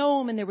didn't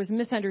know him, and there was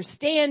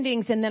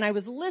misunderstandings. And then I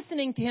was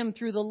listening to him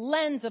through the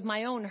lens of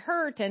my own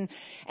hurt and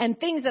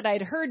things that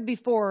I'd heard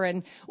before.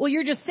 And, well,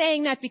 you're just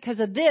saying that because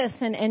of this,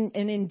 and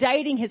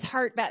indicting his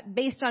heart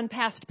based on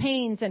past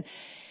pains. And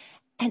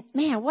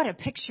man, what a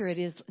picture it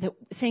is. The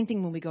same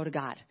thing when we go to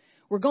God.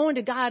 We're going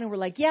to God and we're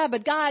like, yeah,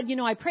 but God,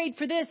 I prayed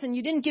for this and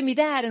you didn't give me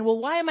that. And well,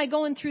 why am I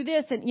going through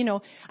this? And,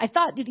 I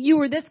thought that you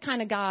were this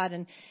kind of God.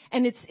 And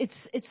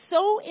it's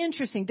so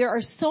interesting. There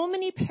are so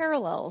many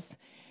parallels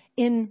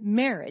in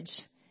marriage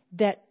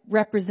that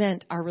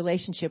represent our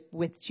relationship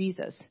with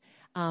Jesus.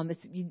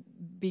 It'd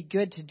be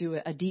good to do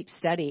a deep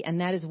study. And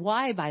that is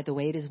why, by the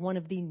way, it is one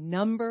of the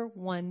number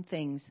one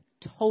things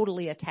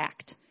totally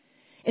attacked.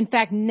 In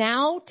fact,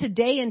 now,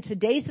 today, in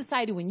today's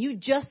society, when you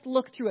just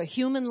look through a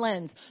human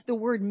lens, the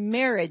word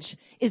marriage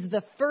is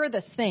the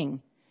furthest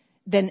thing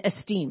than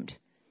esteemed.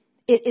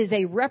 It is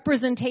a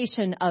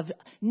representation of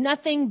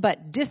nothing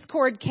but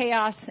discord,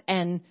 chaos,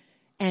 and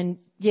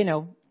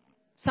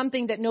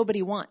something that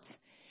nobody wants.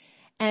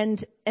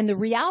 And the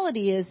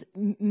reality is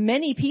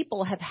many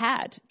people have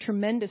had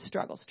tremendous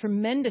struggles.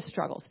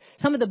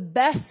 Some of the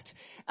best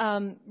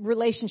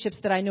relationships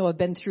that I know have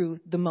been through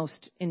the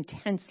most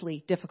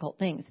intensely difficult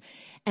things.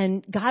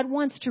 And God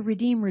wants to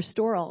redeem,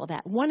 restore all of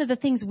that. One of the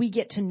things we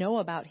get to know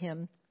about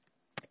him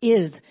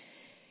is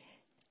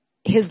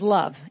his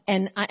love.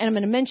 And I'm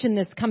going to mention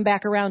this, come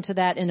back around to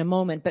that in a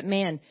moment. But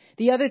man,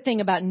 the other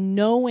thing about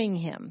knowing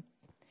him,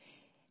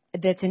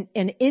 that's an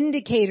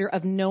indicator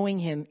of knowing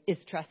him, is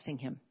trusting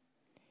him.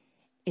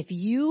 If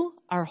you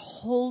are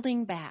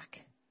holding back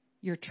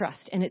your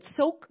trust, and it's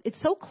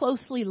so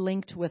closely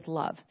linked with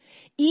love,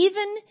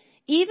 even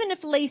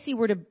if Lacey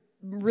were to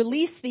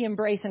release the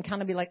embrace and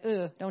kind of be like,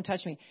 ugh, don't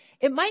touch me,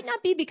 it might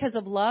not be because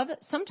of love.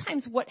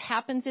 Sometimes what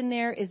happens in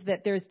there is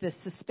that there's this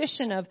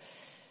suspicion of,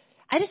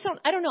 I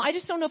don't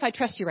know if I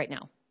trust you right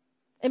now.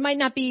 It might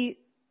not be,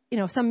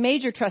 some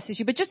major trust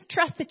issue, but just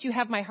trust that you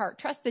have my heart.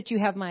 Trust that you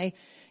have my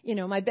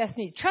best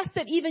needs. Trust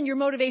that even your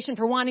motivation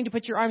for wanting to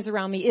put your arms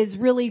around me is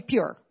really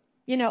pure.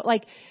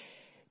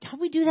 Don't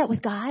we do that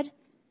with God?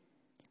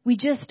 We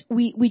just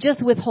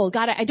withhold.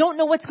 God, I don't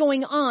know what's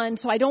going on,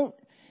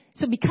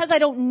 so because I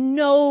don't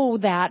know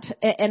that,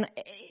 and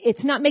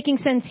it's not making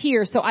sense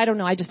here, so I don't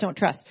know, I just don't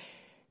trust.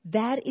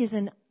 That is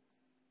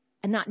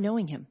a not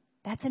knowing him.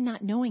 That's a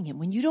not knowing him.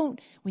 When you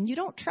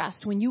don't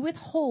trust, when you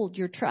withhold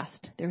your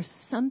trust, there's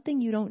something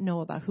you don't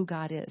know about who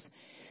God is.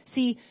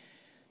 See,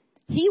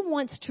 he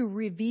wants to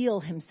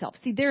reveal himself.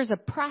 See, there's a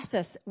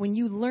process when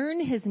you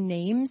learn his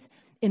names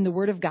in the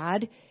Word of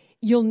God.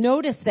 You'll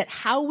notice that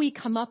how we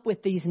come up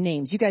with these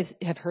names. You guys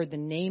have heard the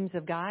names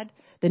of God.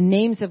 The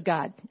names of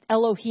God.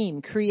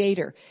 Elohim,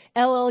 Creator.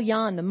 El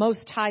Elyon, the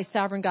Most High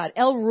Sovereign God.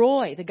 El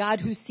Roy, the God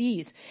who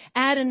sees.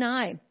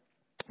 Adonai,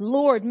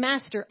 Lord,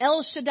 Master.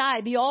 El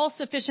Shaddai, the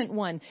All-Sufficient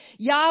One.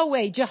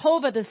 Yahweh,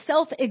 Jehovah, the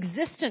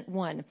Self-Existent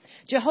One.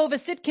 Jehovah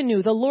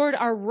Sitkanu, the Lord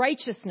our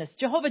righteousness.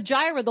 Jehovah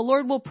Jireh, the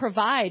Lord will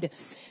provide.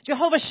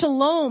 Jehovah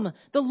Shalom,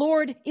 the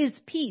Lord is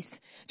peace.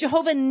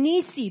 Jehovah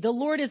Nisi, the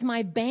Lord is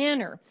my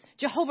banner.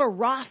 Jehovah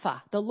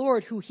Rapha, the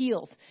Lord who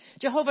heals.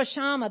 Jehovah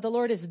Shammah, the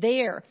Lord is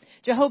there.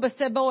 Jehovah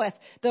Seboeth,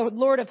 the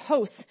Lord of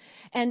hosts.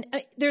 And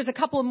there's a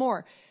couple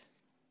more.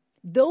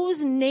 Those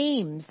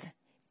names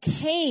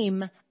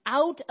came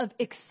out of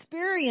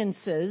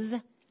experiences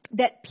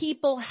that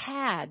people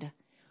had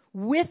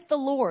with the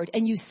Lord.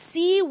 And you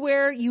see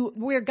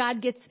where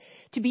God gets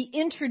to be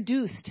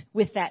introduced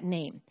with that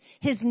name.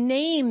 His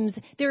names,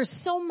 there's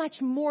so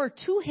much more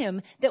to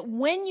him that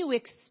when you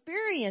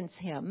experience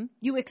him,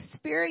 you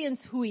experience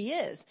who he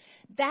is.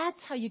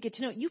 That's how you get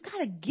to know. You got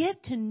to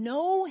get to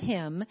know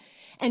him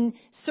and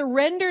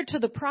surrender to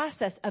the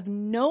process of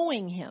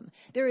knowing him.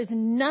 There is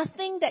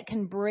nothing that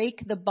can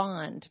break the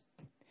bond.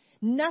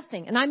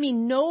 Nothing. And I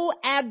mean no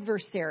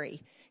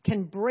adversary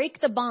can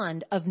break the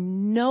bond of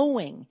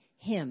knowing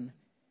him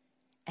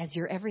as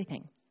your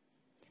everything.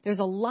 There's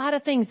a lot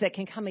of things that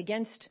can come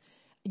against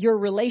your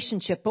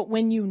relationship, but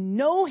when you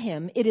know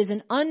him, it is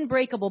an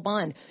unbreakable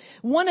bond.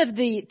 One of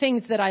the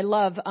things that I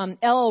love,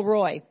 El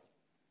Roy,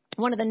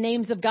 one of the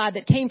names of God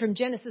that came from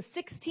Genesis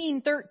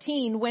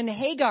 16:13, when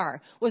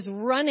Hagar was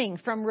running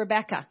from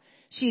Rebekah.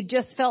 She had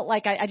just felt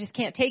like, I just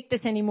can't take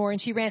this anymore.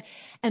 And she ran.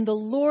 And the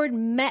Lord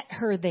met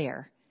her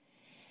there.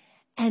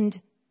 And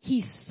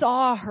he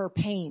saw her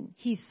pain.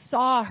 He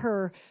saw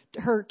her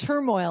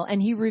turmoil.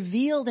 And he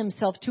revealed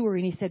himself to her.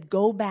 And he said,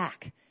 go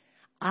back.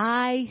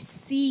 I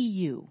see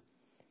you.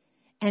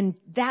 And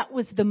that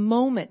was the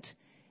moment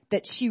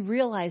that she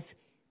realized,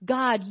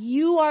 God,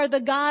 you are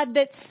the God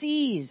that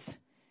sees.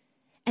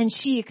 And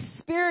she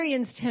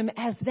experienced him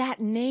as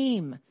that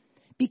name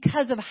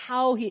because of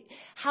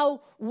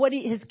what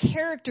his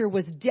character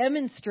was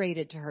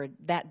demonstrated to her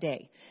that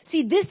day.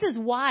 See, this is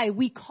why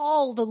we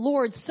call the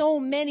Lord so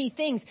many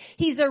things.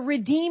 He's a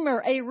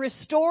redeemer, a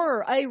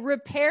restorer, a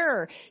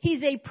repairer.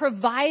 He's a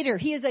provider.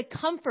 He is a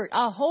comfort,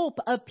 a hope,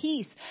 a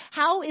peace.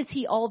 How is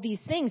he all these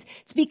things?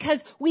 It's because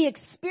we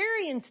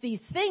experience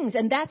these things,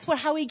 and that's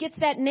how he gets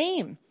that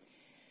name.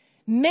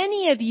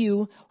 Many of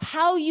you,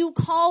 how you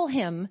call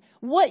him,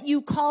 what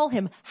you call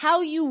him, how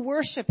you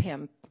worship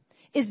him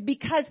is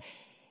because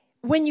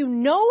when you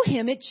know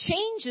him, it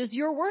changes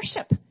your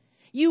worship.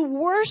 You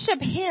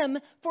worship him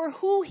for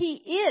who he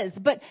is,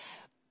 but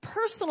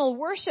personal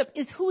worship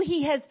is who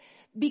he has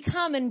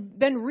become and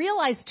been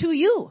realized to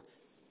you.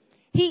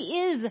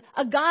 He is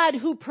a God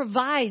who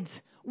provides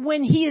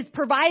when he is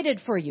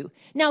provided for you.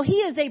 Now, he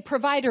is a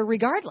provider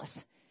regardless,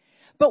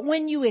 but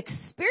when you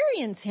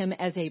experience him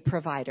as a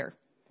provider,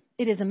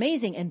 it is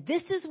amazing. And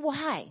this is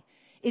why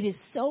it is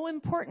so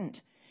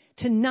important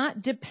to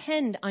not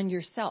depend on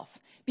yourself.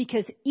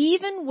 Because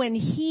even when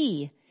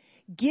he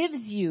gives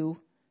you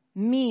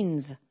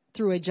means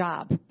through a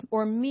job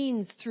or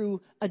means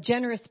through a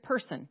generous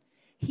person,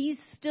 he's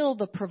still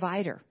the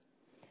provider.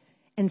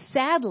 And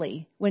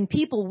sadly, when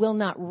people will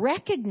not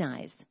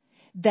recognize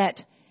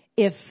that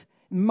if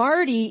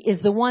Marty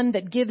is the one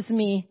that gives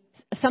me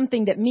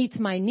something that meets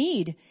my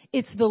need,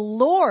 it's the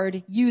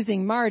Lord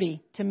using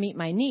Marty to meet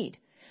my need.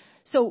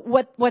 So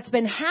what's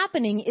been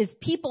happening is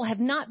people have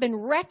not been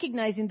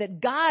recognizing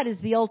that God is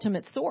the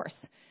ultimate source.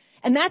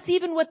 And that's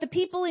even what the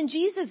people in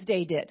Jesus'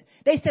 day did.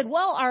 They said,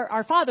 well,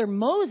 our father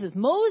Moses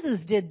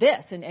did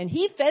this, and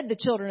he fed the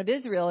children of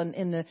Israel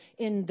in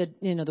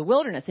the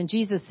wilderness. And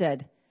Jesus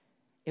said,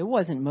 it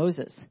wasn't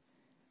Moses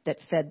that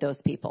fed those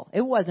people.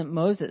 It wasn't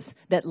Moses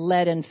that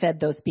led and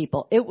fed those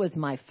people. It was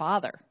my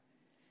Father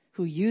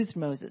who used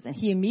Moses. And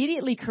he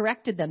immediately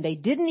corrected them. They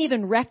didn't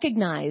even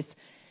recognize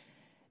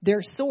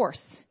their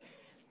source.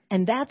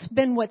 And that's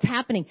been what's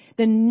happening.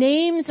 The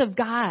names of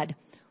God.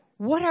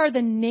 What are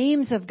the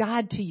names of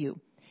God to you?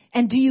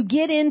 And do you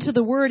get into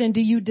the Word and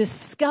do you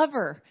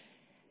discover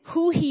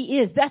who he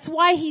is? That's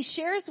why he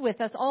shares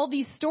with us all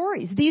these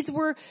stories. These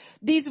were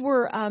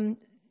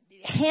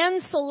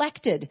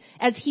hand-selected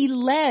as he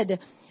led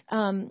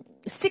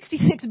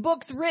 66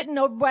 books written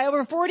by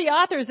over 40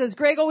 authors, as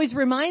Greg always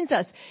reminds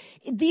us.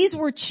 These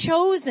were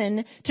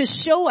chosen to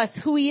show us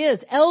who he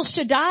is. El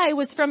Shaddai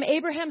was from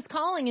Abraham's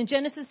calling in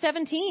Genesis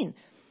 17.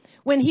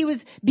 When he was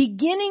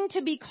beginning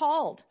to be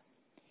called,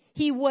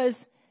 he was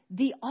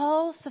the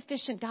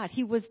all-sufficient God.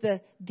 He was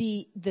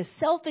the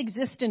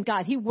self-existent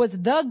God. He was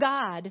the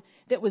God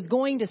that was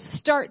going to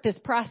start this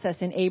process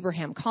in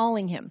Abraham,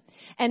 calling him.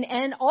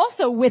 And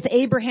also with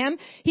Abraham,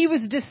 he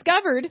was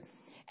discovered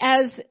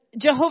as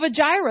Jehovah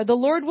Jireh, the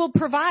Lord will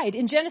provide.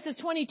 In Genesis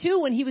 22,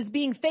 when he was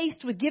being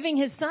faced with giving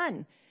his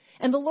son,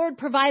 and the Lord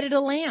provided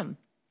a lamb.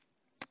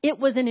 It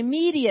was an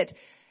immediate,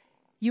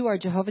 you are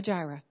Jehovah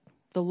Jireh,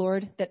 the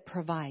Lord that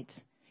provides.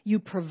 You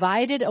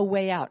provided a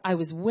way out. I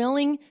was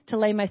willing to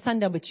lay my son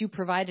down, but you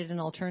provided an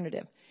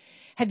alternative.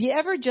 Have you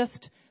ever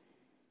just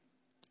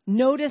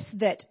noticed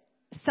that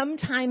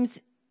sometimes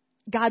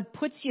God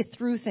puts you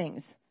through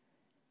things,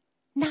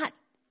 not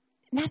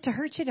to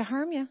hurt you, to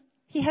harm you?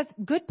 He has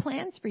good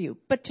plans for you,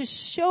 but to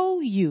show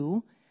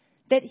you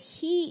that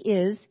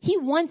he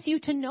wants you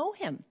to know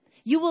him.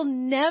 You will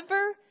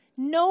never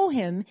know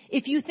him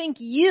if you think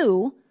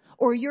you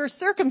or your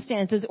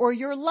circumstances or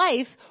your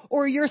life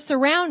or your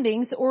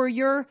surroundings or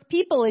your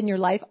people in your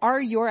life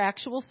are your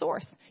actual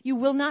source. You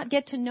will not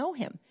get to know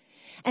him.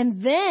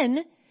 And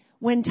then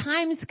when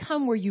times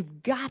come where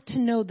you've got to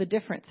know the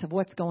difference of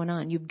what's going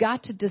on, you've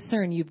got to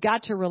discern, you've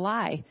got to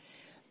rely,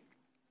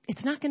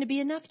 it's not going to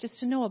be enough just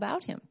to know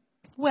about him.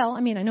 Well,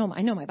 I know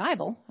my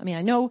Bible.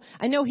 I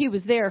know he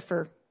was there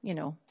for,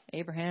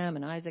 Abraham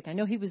and Isaac. I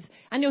know he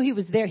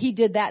was there. He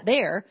did that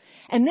there.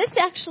 And this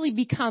actually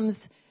becomes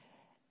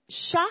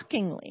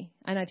shockingly,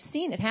 and I've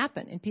seen it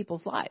happen in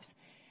people's lives,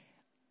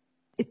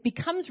 it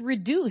becomes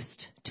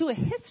reduced to a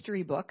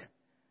history book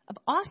of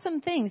awesome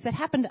things that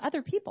happened to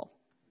other people.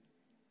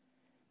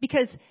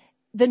 Because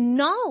the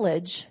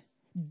knowledge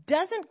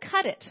doesn't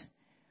cut it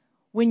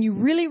when you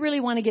really, really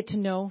want to get to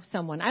know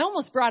someone. I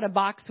almost brought a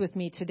box with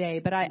me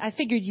today, but I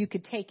figured you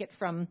could take it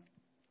from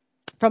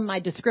my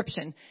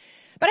description.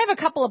 But I have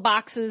a couple of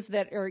boxes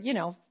that are,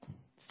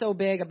 so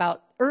big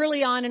about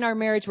early on in our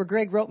marriage where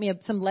Greg wrote me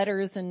some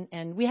letters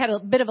and we had a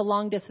bit of a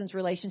long distance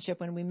relationship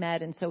when we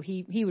met. And so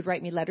he would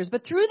write me letters.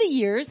 But through the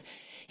years,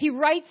 he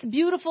writes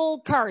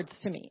beautiful cards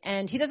to me.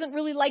 And he doesn't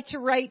really like to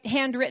write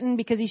handwritten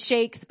because he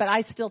shakes, but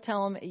I still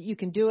tell him, you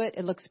can do it.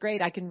 It looks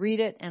great. I can read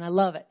it and I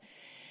love it.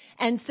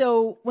 And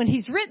so when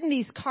he's written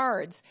these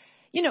cards,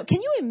 you know,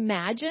 can you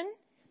imagine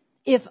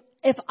if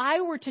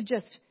I were to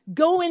just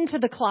go into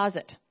the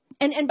closet?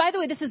 And by the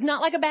way, this is not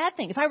like a bad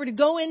thing. If I were to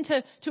go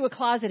into a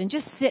closet and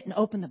just sit and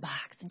open the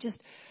box and just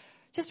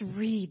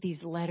read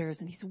these letters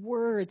and these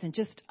words and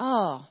just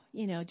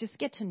just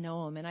get to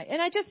know them. And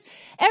I just,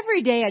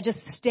 every day I just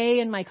stay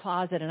in my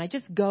closet and I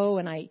just go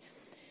and I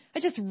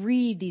just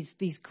read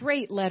these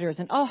great letters.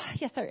 And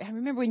yes, I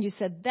remember when you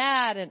said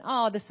that. And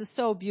this is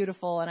so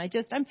beautiful. And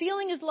I'm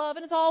feeling his love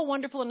and it's all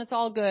wonderful and it's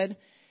all good.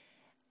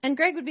 And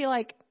Greg would be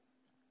like,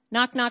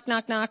 knock, knock,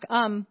 knock, knock.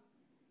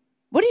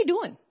 What are you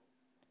doing?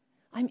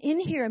 I'm in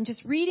here. I'm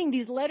just reading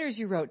these letters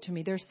you wrote to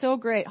me. They're so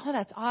great. Oh,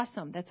 that's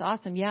awesome. That's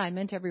awesome. Yeah, I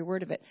meant every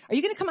word of it. Are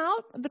you going to come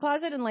out of the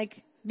closet and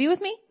be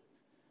with me?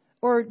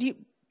 Or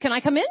can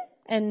I come in?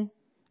 And,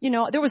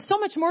 there was so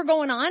much more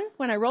going on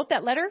when I wrote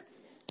that letter.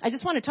 I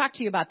just want to talk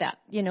to you about that,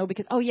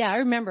 because, I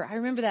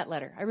remember that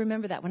letter. I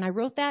remember that when I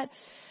wrote that,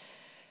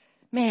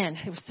 man,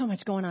 there was so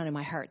much going on in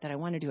my heart that I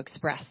wanted to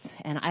express.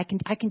 And I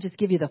can just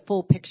give you the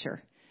full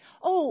picture.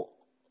 Oh,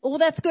 well,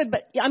 that's good.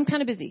 But I'm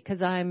kind of busy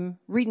because I'm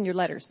reading your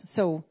letters.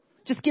 So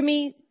just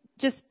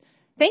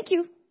thank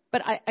you.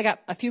 But I got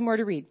a few more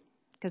to read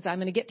because I'm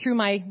going to get through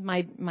my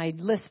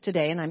list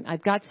today. And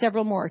I've got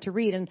several more to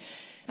read. And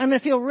I'm going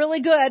to feel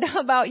really good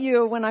about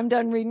you when I'm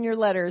done reading your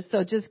letters.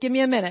 So just give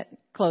me a minute.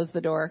 Close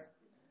the door.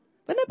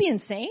 Wouldn't that be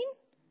insane?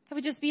 That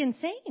would just be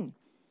insane.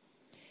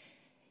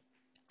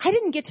 I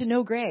didn't get to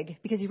know Greg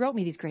because he wrote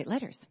me these great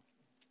letters.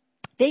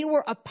 They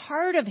were a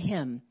part of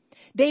him.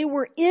 They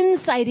were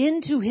insight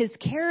into his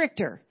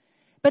character.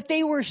 But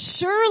they were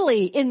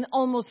surely, in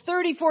almost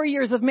 34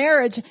 years of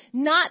marriage,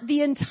 not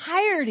the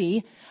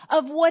entirety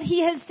of what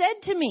he has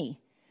said to me.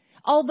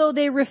 Although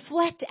they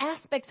reflect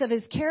aspects of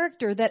his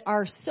character that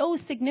are so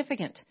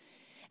significant.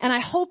 And I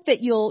hope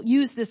that you'll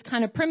use this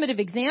kind of primitive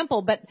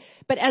example, but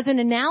as an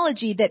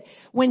analogy that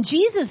when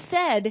Jesus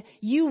said,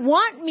 you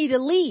want me to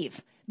leave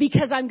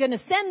because I'm going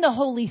to send the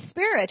Holy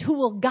Spirit who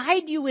will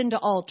guide you into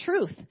all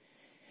truth.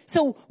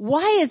 So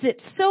why is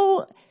it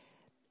so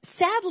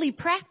sadly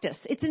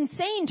practiced? It's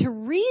insane to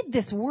read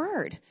this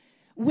word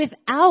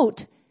without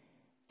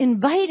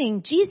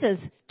inviting Jesus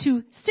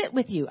to sit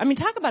with you. I mean,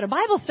 talk about a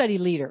Bible study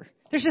leader.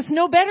 There's just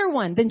no better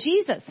one than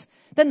Jesus,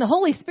 than the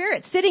Holy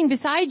Spirit sitting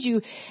beside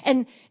you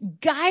and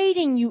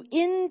guiding you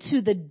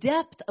into the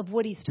depth of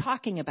what he's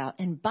talking about.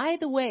 And by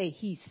the way,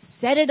 he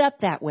set it up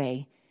that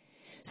way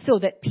so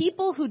that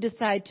people who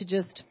decide to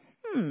just,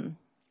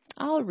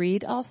 I'll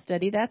read, I'll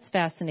study, that's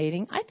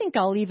fascinating. I think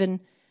I'll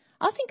even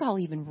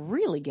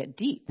really get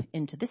deep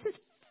into this. Is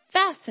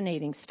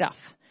fascinating stuff.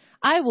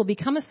 I will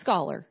become a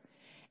scholar.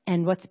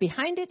 And what's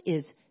behind it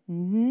is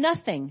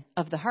nothing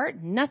of the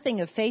heart, nothing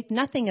of faith,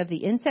 nothing of the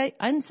insight.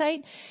 And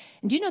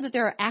do you know that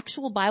there are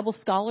actual Bible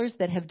scholars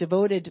that have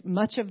devoted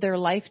much of their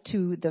life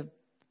to the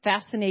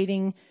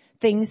fascinating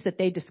things that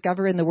they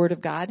discover in the Word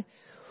of God,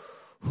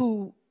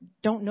 who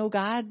don't know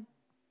God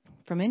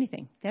from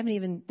anything.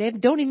 They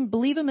don't even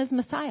believe him as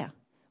Messiah,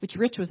 which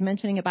Rich was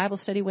mentioning at Bible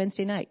study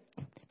Wednesday night.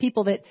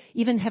 People that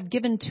even have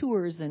given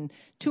tours and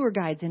tour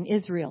guides in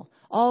Israel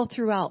all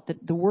throughout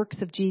the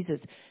works of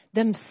Jesus,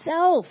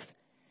 themselves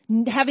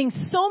having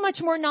so much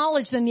more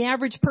knowledge than the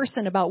average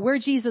person about where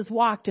Jesus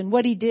walked and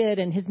what he did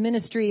and his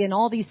ministry and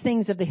all these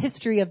things of the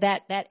history of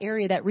that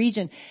area, that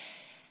region.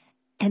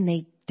 And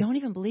they don't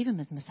even believe him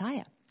as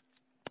Messiah.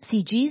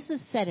 See, Jesus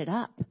set it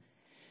up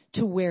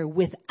to where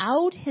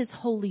without his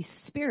Holy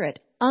Spirit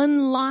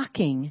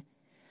unlocking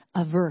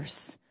a verse,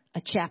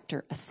 a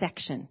chapter, a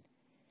section,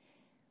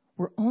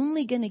 we're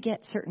only going to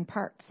get certain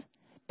parts.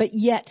 But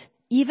yet,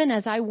 even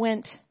as I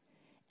went,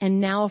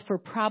 and now for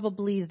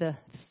probably the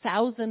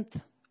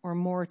 1,000th or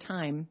more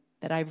time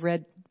that I've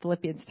read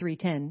Philippians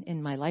 3:10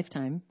 in my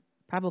lifetime,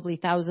 probably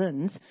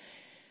thousands,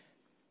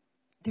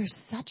 there's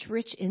such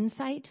rich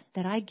insight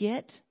that I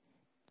get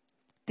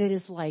that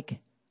is like,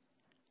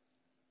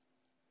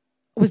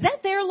 was that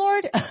there,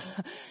 Lord?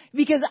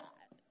 Because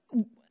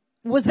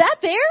was that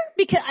there?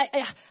 Because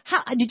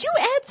did you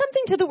add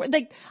something to the word?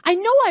 I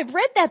know I've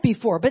read that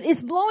before, but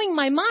it's blowing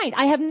my mind.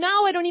 I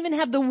don't even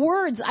have the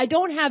words. I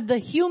don't have the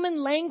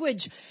human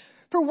language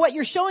for what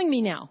you're showing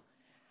me now.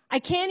 I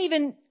can't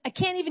even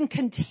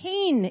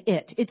contain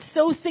it. It's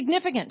so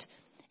significant.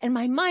 And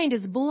my mind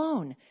is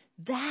blown.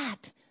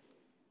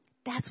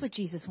 That's what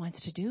Jesus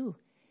wants to do.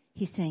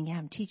 He's saying,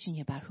 I'm teaching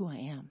you about who I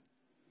am.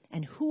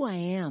 And who I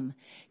am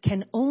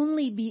can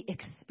only be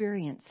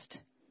experienced.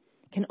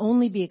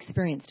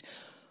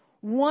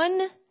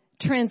 One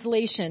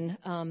translation,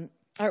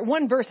 or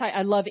one verse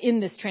I love in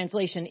this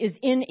translation is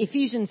in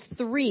Ephesians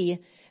 3,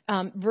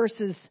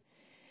 verses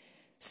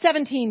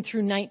 17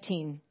 through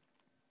 19.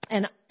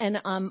 And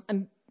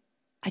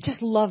I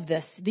just love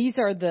this. These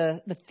are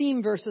the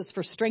theme verses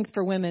for Strength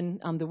for Women,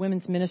 the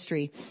women's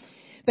ministry.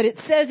 But it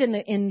says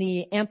in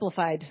the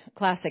Amplified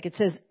Classic, it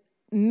says,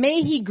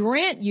 may he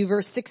grant you,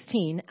 verse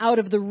 16, out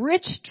of the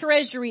rich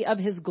treasury of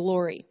his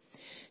glory,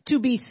 to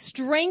be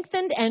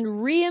strengthened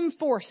and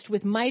reinforced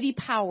with mighty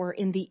power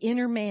in the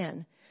inner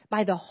man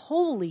by the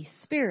Holy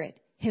Spirit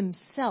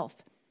himself,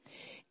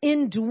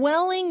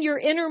 indwelling your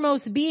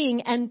innermost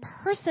being and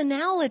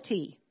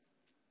personality.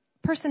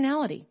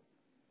 Personality.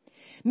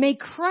 May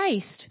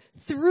Christ,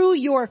 through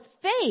your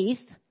faith,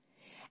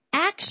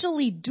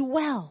 actually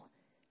dwell,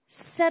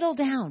 settle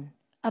down,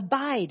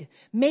 abide,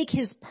 make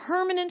his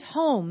permanent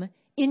home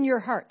in your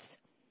hearts.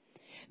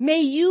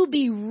 May you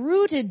be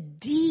rooted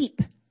deep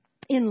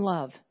in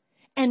love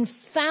and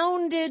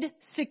founded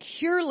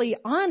securely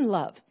on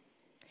love,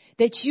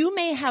 that you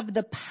may have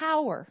the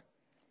power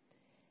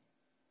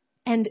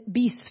and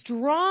be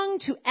strong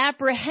to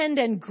apprehend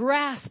and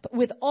grasp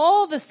with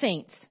all the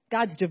saints,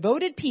 God's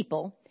devoted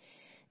people,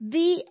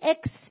 the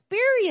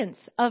experience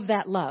of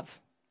that love.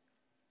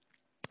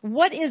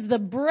 What is the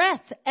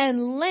breadth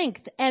and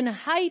length and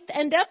height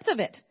and depth of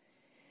it?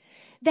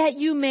 That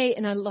you may,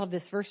 and I love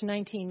this, verse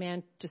 19,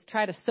 man, just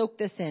try to soak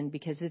this in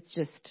because it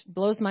just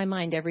blows my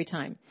mind every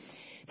time.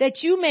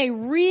 That you may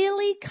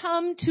really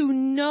come to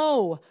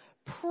know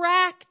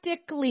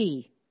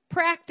practically,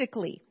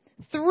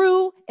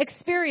 through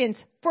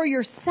experience for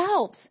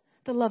yourselves,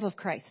 the love of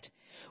Christ,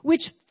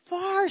 which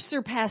far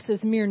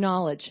surpasses mere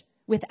knowledge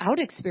without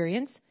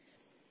experience,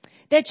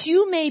 that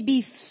you may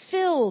be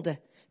filled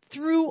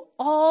through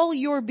all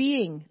your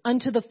being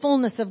unto the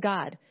fullness of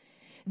God.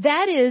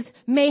 That is,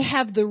 may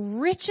have the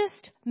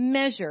richest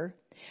measure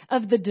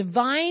of the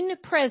divine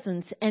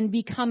presence and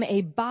become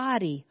a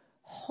body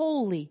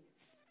wholly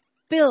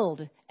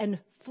filled and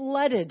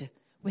flooded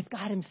with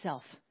God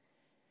himself.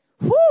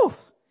 Whew!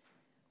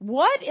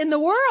 What in the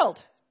world?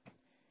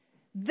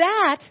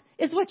 That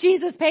is what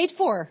Jesus paid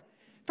for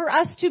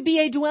us to be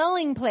a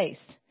dwelling place.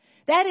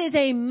 That is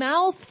a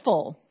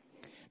mouthful.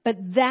 But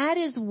that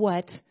is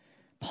what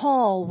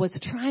Paul was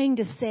trying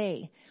to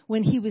say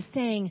when he was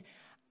saying,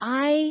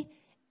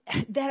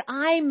 that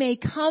I may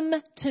come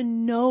to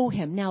know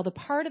him. Now, the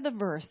part of the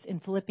verse in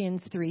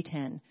Philippians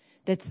 3:10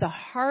 that's the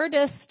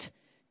hardest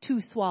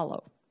to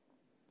swallow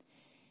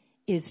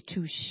is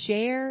to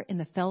share in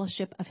the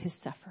fellowship of his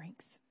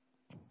sufferings.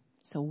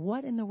 So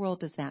what in the world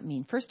does that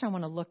mean? First, I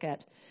want to look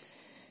at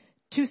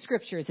two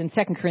scriptures in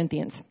 2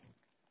 Corinthians.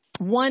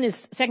 One is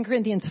 2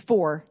 Corinthians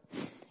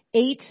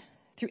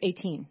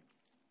 4:8-18.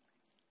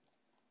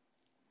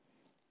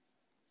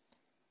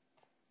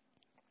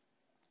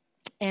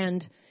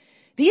 And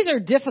these are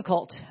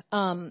difficult.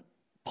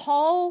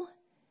 Paul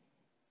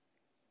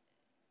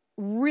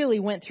really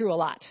went through a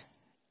lot.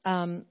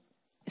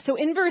 So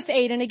in verse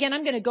 8, and again,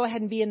 I'm going to go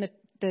ahead and be in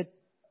the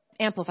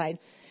Amplified.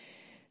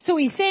 So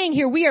he's saying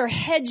here, we are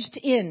hedged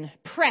in,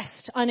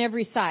 pressed on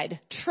every side,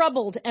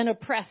 troubled and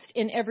oppressed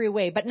in every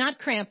way, but not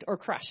cramped or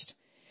crushed.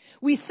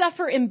 We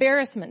suffer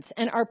embarrassments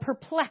and are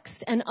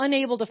perplexed and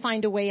unable to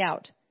find a way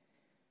out,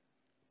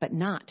 but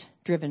not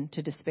driven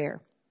to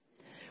despair.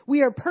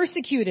 We are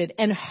persecuted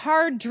and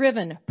hard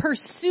driven,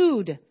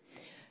 pursued,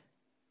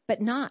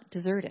 but not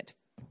deserted.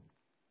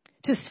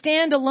 To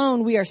stand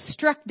alone, we are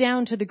struck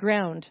down to the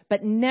ground,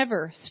 but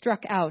never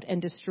struck out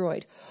and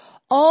destroyed.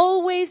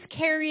 Always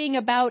carrying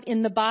about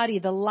in the body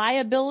the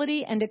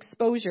liability and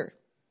exposure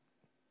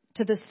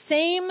to the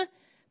same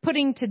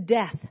putting to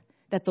death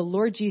that the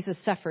Lord Jesus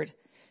suffered,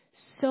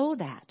 so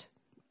that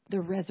the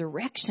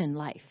resurrection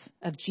life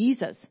of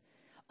Jesus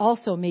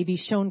also may be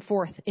shown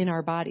forth in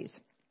our bodies.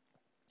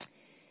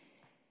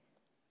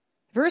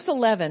 Verse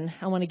 11,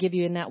 I want to give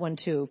you in that one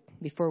too,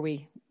 before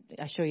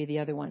I show you the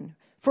other one.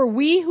 For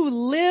we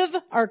who live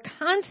are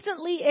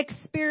constantly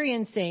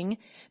experiencing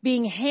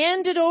being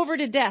handed over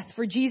to death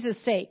for Jesus'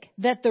 sake,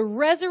 that the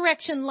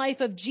resurrection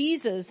life of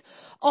Jesus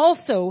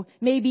also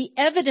may be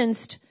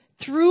evidenced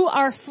through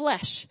our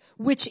flesh,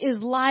 which is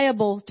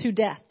liable to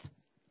death.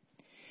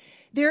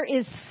 There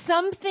is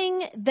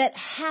something that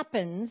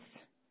happens.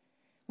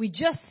 We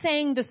just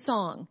sang the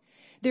song.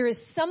 There is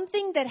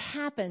something that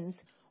happens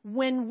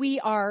when we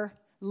are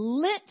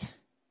lit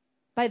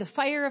by the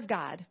fire of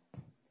God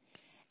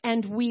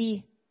and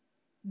we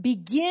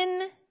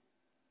begin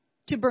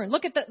to burn.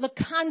 Look at the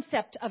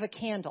concept of a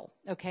candle,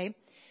 okay?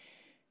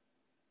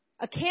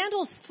 A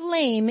candle's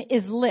flame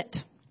is lit.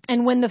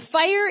 And when the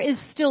fire is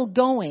still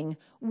going,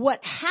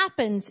 what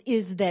happens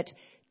is that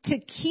to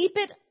keep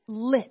it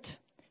lit,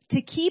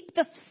 to keep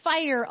the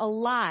fire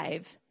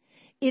alive,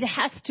 it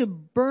has to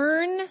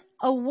burn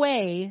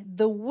away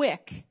the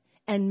wick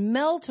and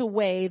melt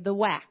away the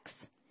wax.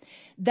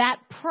 That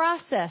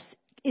process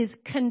is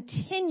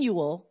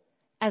continual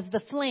as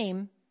the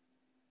flame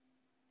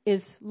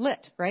is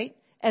lit, right?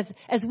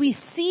 As we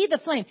see the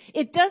flame,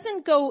 it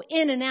doesn't go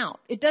in and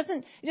out. It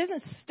doesn't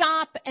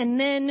stop and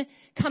then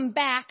come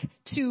back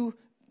to,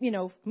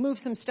 move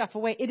some stuff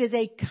away. It is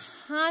a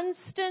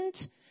constant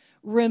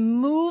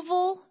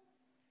removal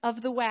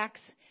of the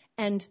wax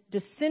and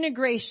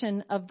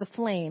disintegration of the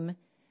flame,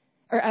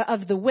 or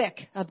of the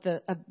wick, of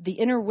the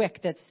inner wick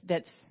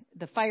that's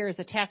the fire is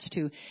attached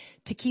to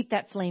keep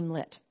that flame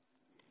lit.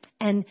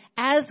 And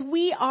as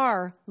we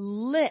are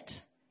lit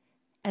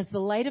as the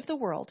light of the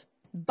world,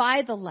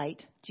 by the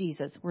light,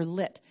 Jesus, we're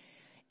lit.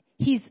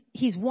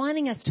 He's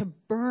wanting us to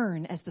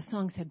burn, as the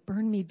song said,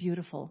 burn me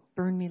beautiful,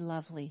 burn me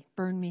lovely,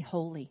 burn me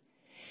holy.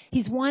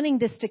 He's wanting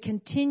this to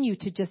continue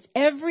to just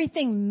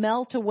everything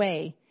melt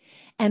away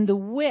and the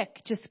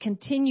wick just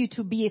continue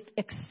to be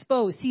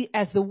exposed. See,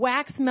 as the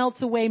wax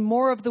melts away,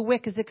 more of the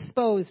wick is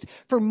exposed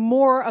for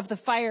more of the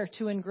fire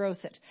to engross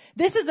it.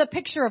 This is a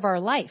picture of our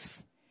life.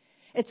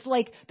 It's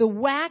like the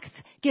wax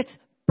gets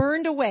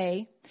burned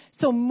away,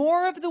 so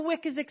more of the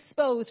wick is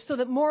exposed so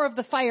that more of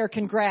the fire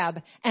can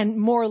grab and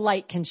more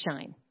light can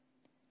shine.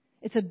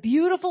 It's a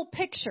beautiful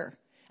picture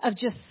of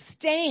just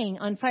staying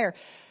on fire.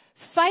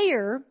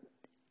 Fire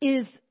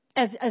is,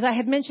 as I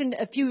have mentioned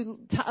a few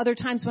other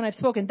times when I've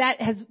spoken,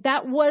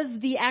 that was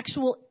the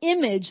actual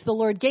image the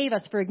Lord gave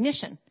us for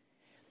ignition.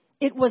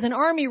 It was an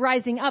army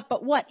rising up,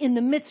 but what? In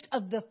the midst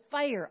of the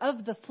fire,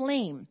 of the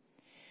flame.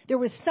 There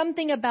was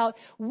something about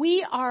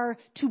we are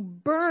to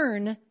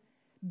burn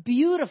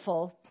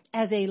beautiful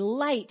as a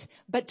light,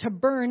 but to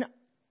burn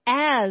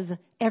as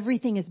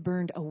everything is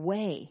burned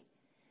away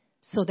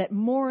so that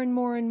more and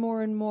more and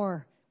more and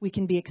more we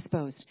can be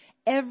exposed.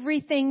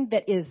 Everything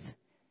that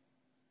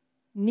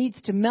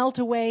needs to melt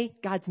away,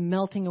 God's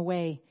melting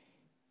away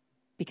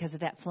because of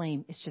that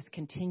flame. It's just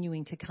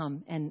continuing to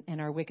come and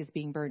our wick is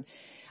being burned.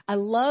 I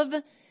love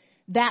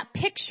that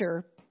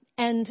picture,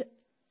 and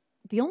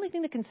the only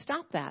thing that can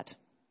stop that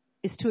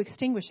is to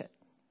extinguish it.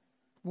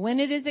 When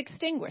it is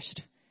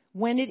extinguished,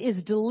 when it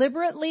is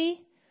deliberately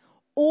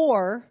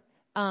or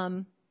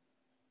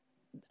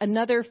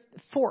another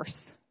force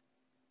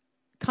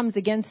comes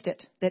against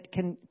it that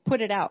can put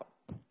it out.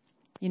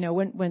 You know,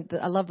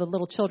 I love the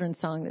little children's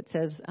song that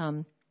says,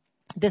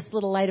 this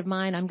little light of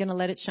mine, I'm going to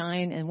let it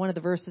shine. And one of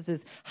the verses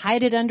is,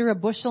 hide it under a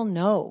bushel?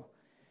 No,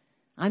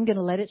 I'm going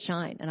to let it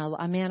shine. And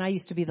I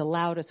used to be the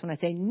loudest when I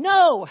say,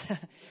 no,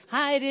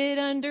 hide it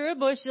under a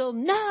bushel.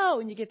 No.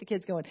 And you get the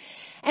kids going.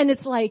 And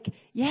it's like,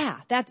 yeah,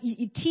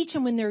 you teach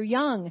them when they're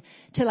young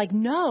to like,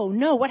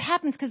 no. What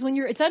happens? Because when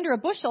it's under a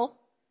bushel,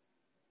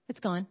 it's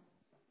gone.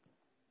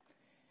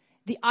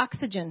 The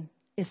oxygen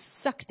is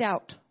sucked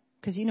out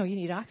because, you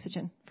need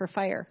oxygen for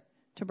fire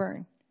to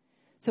burn.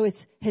 So it's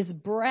his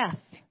breath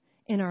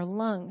in our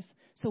lungs.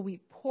 So we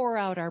pour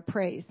out our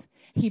praise.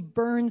 He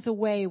burns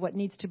away what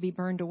needs to be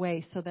burned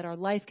away so that our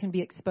life can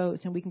be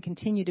exposed and we can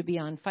continue to be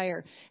on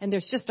fire. And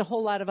there's just a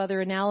whole lot of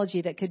other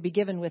analogy that could be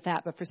given with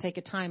that, but for sake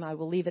of time, I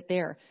will leave it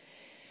there.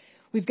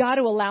 We've got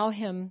to allow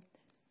him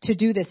to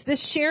do this.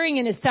 This sharing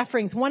in his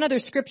sufferings, one other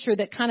scripture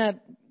that kind of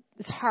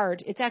is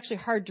hard, it's actually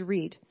hard to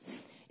read,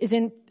 is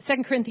in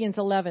 2 Corinthians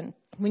 11.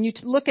 When you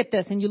look at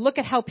this and you look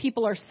at how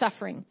people are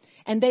suffering,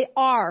 and they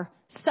are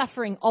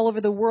suffering all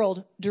over the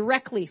world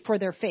directly for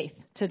their faith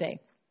today,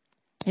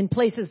 in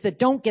places that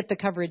don't get the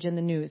coverage in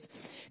the news.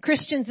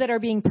 Christians that are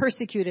being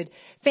persecuted,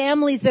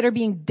 families that are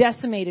being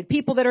decimated,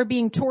 people that are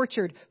being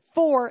tortured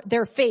for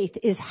their faith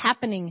is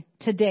happening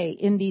today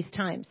in these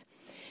times.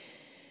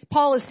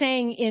 Paul is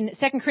saying in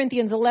 2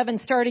 Corinthians 11,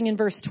 starting in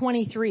verse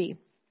 23,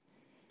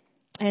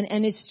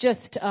 and it's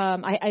just,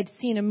 I'd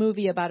seen a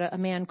movie about a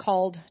man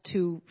called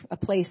to a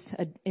place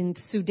in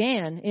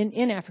Sudan,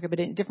 in Africa, but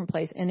in a different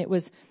place, and it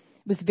was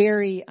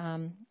very,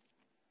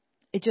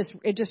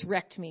 it just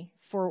wrecked me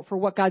for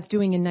what God's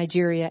doing in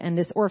Nigeria and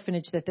this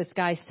orphanage that this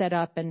guy set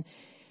up and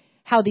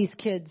how these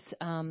kids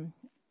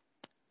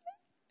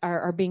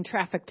are being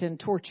trafficked and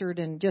tortured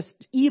and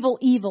just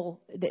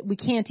evil that we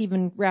can't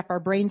even wrap our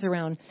brains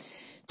around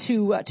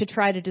to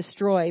try to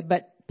destroy.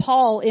 But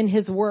Paul, in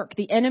his work,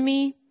 the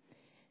enemy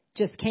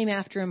just came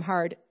after him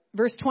hard.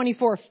 Verse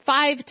 24,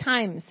 5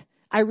 times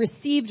I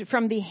received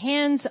from the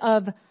hands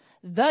of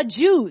the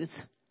Jews,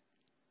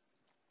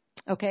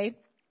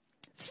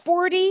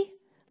 40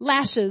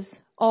 lashes,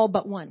 all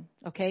but one,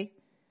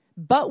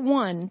 But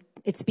one,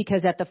 it's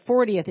because at the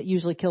 40th, it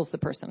usually kills the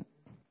person.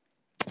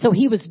 So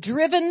he was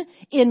driven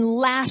in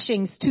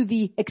lashings to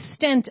the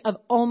extent of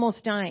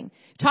almost dying.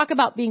 Talk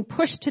about being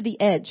pushed to the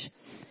edge.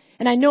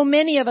 And I know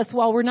many of us,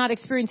 while we're not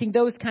experiencing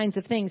those kinds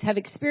of things, have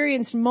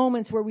experienced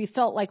moments where we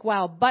felt like,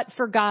 wow, but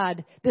for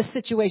God, this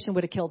situation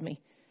would have killed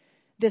me.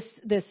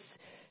 This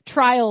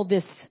trial,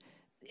 this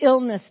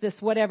illness, this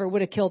whatever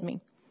would have killed me.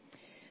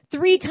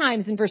 3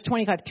 times in verse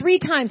 25, 3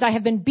 times I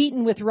have been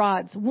beaten with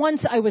rods.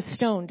 Once I was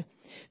stoned.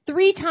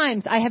 3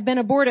 times I have been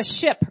aboard a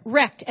ship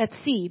wrecked at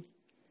sea.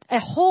 A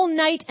whole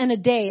night and a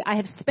day I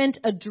have spent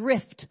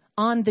adrift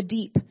on the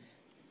deep.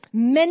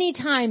 Many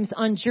times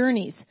on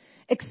journeys,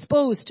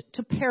 exposed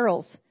to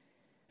perils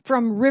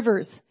from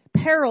rivers,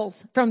 perils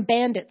from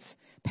bandits,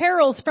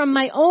 perils from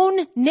my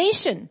own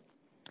nation,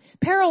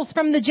 perils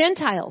from the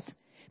Gentiles,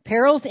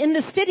 perils in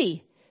the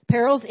city,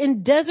 perils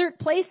in desert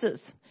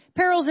places,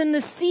 perils in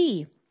the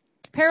sea,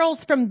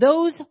 perils from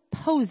those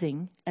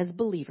posing as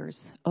believers.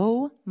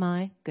 Oh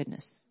my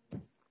goodness.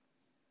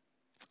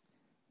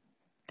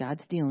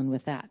 God's dealing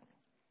with that.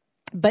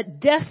 But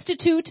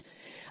destitute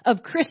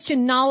of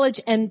Christian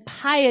knowledge and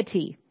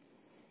piety.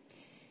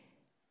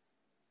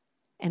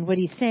 And what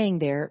he's saying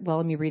there, well,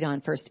 let me read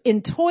on first.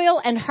 In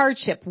toil and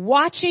hardship,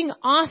 watching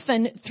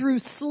often through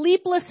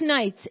sleepless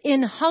nights,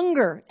 in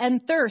hunger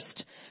and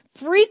thirst,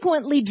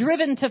 frequently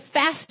driven to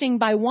fasting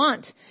by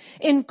want,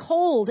 in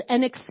cold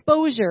and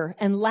exposure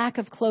and lack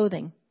of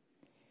clothing.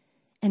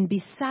 And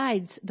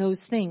besides those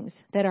things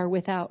that are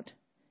without,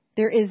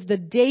 there is the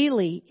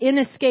daily,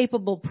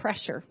 inescapable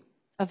pressure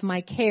of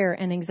my care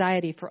and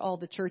anxiety for all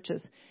the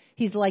churches.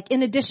 He's like,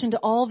 in addition to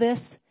all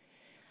this,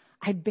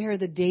 I bear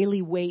the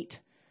daily weight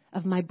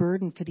of my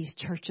burden for these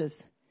churches.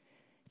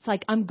 It's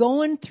like I'm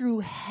going through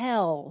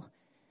hell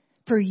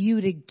for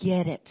you to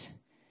get it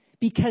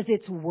because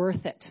it's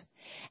worth it.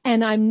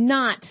 And I'm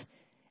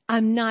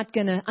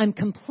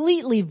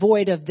completely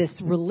void of this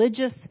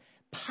religious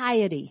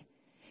piety.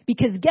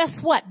 Because guess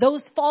what?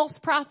 Those false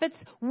prophets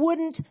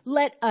wouldn't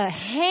let a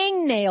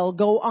hangnail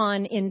go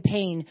on in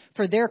pain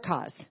for their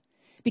cause.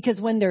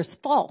 Because when they're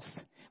false,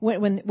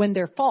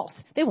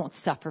 they won't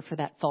suffer for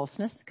that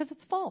falseness because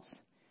it's false.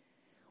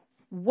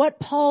 What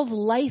Paul's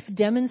life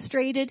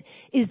demonstrated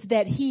is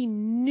that he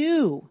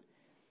knew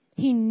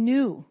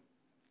who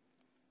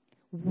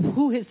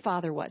his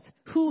Father was,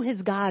 who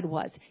his God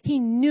was. He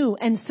knew.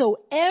 And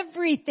so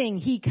everything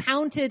he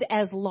counted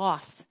as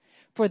loss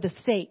for the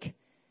sake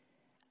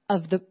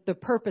of the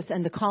purpose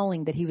and the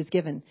calling that he was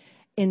given.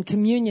 In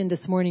communion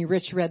this morning,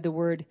 Rich read the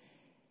word,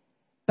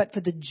 but for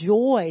the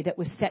joy that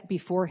was set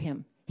before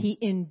him, he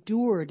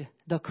endured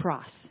the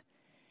cross.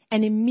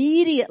 And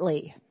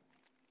immediately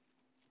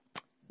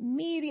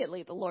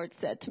the Lord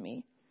said to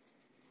me,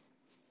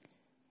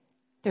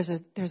 there's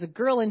a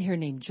girl in here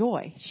named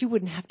Joy. She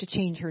wouldn't have to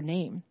change her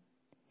name.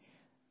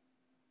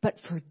 But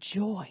for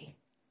joy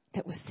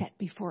that was set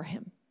before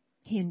him,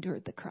 he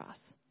endured the cross.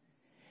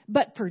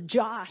 But for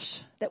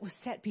Josh that was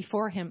set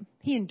before him,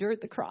 he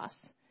endured the cross.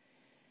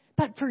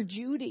 But for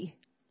Judy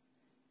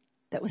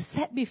that was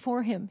set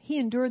before him, he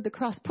endured the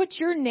cross. Put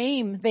your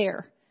name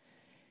there.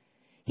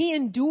 He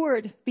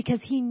endured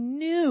because he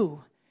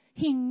knew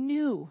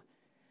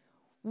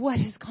what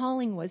his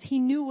calling was. He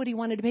knew what he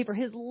wanted to pay for,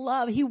 his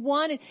love.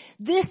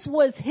 This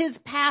was his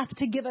path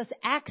to give us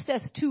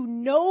access to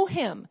know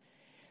him.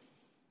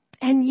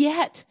 And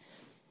yet,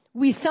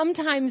 we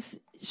sometimes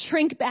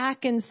shrink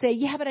back and say,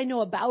 yeah, but I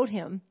know about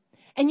him.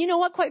 And you know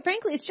what? Quite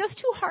frankly, it's just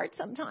too hard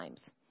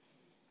sometimes.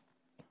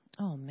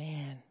 Oh,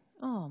 man.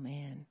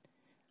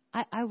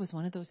 I was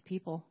one of those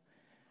people.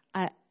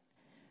 I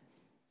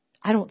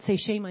don't say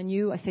shame on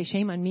you. I say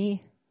shame on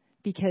me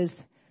because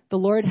the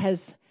Lord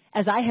has,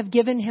 as I have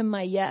given him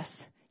my yes.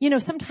 You know,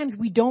 sometimes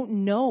we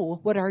don't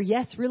know what our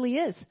yes really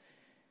is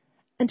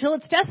until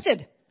it's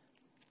tested.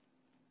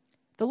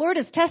 The Lord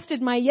has tested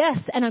my yes,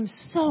 and I'm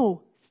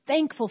so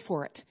thankful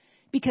for it.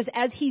 Because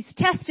as he's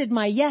tested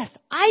my yes,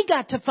 I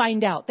got to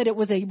find out that it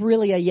was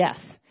really a yes.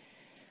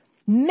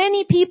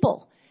 Many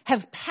people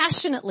have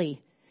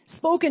passionately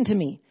spoken to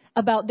me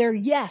about their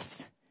yes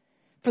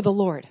for the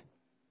Lord.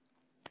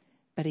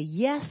 But a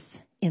yes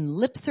in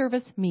lip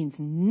service means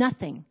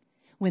nothing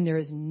when there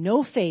is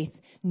no faith,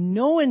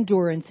 no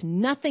endurance,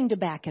 nothing to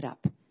back it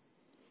up.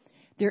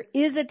 There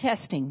is a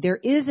testing. There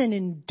is an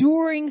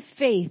enduring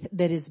faith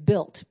that is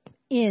built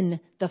in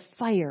the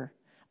fire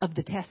of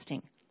the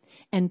testing.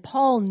 And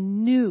Paul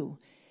knew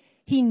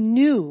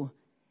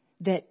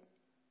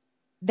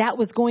that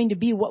was going to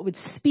be what would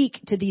speak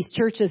to these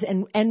churches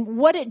and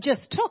what it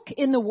just took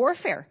in the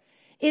warfare.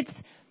 It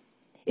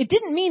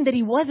didn't mean that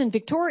he wasn't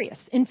victorious.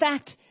 In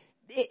fact,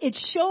 it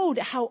showed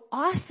how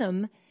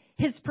awesome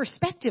his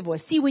perspective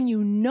was. See, when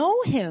you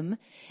know him,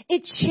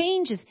 it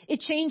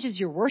changes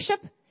your worship.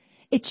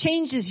 It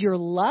changes your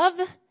love,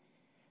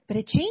 but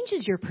it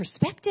changes your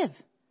perspective.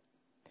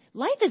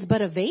 Life is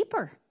but a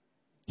vapor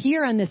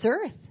here on this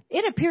earth.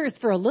 It appears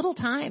for a little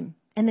time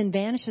and then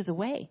vanishes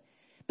away.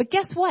 But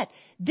guess what?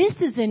 This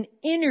is an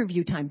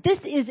interview time. This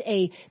is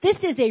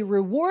a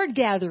reward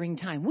gathering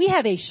time. We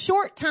have a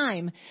short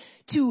time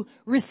to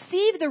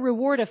receive the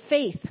reward of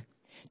faith,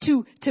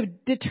 to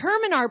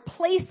determine our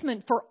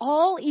placement for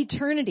all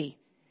eternity.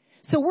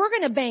 So we're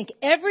going to bank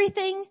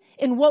everything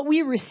in what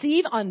we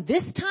receive on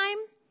this time.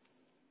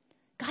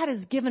 God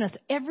has given us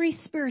every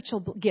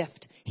spiritual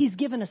gift. He's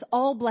given us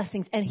all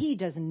blessings, and he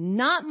does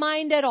not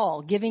mind at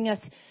all giving us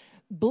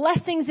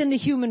blessings in the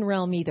human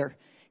realm either.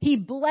 He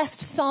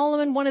blessed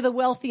Solomon, one of the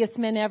wealthiest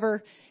men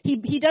ever.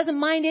 He doesn't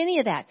mind any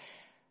of that.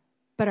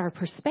 But our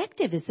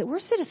perspective is that we're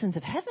citizens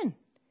of heaven.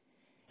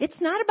 It's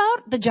not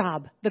about the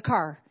job, the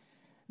car,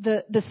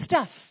 the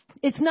stuff.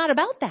 It's not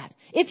about that.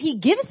 If he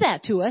gives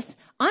that to us,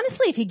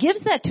 honestly,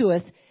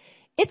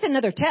 it's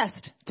another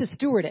test to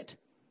steward it,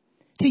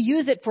 to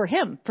use it for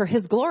him, for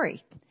his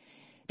glory.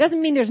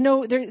 Doesn't mean there's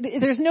no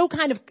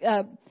kind of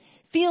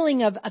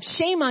feeling of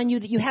shame on you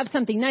that you have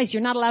something nice.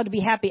 You're not allowed to be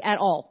happy at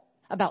all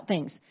about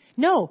things.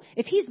 No,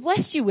 if he's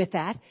blessed you with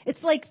that,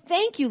 it's like,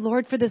 thank you,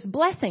 Lord, for this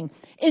blessing.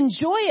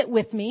 Enjoy it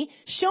with me.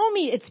 Show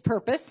me its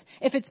purpose.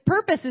 If its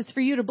purpose is for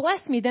you to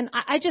bless me, then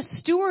I just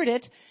steward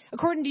it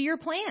according to your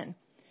plan.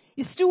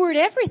 You steward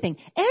everything.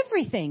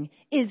 Everything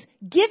is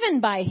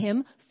given by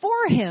him,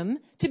 for him,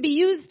 to be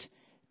used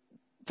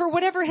for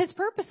whatever his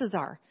purposes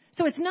are.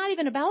 So it's not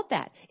even about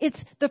that. It's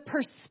the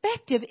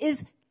perspective is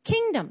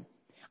kingdom.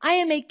 I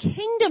am a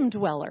kingdom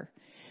dweller.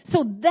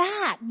 So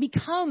that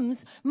becomes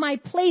my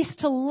place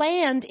to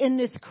land in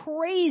this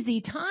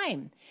crazy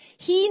time.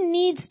 He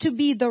needs to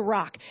be the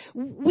rock.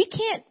 We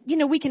can't,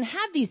 we can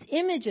have these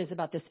images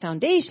about this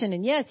foundation.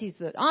 And yes, he's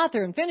the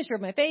author and finisher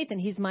of my faith,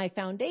 and he's my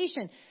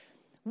foundation.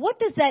 What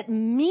does that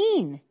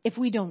mean if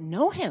we don't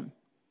know him?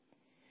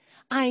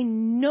 I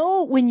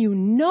know when you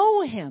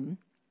know him,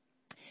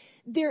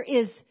 there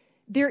is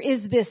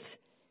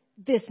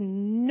this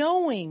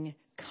knowing,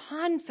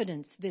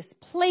 confidence, this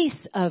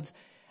place of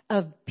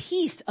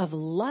peace, of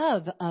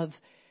love, of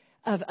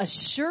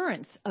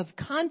assurance, of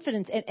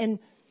confidence. And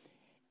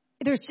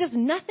there's just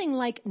nothing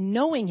like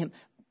knowing him.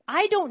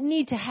 I don't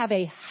need to have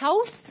a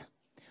house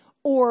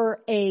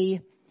or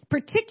a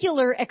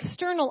particular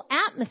external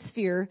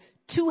atmosphere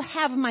to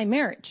have my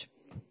marriage.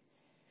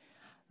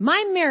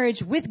 My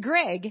marriage with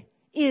Greg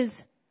is,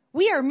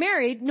 we are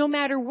married no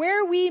matter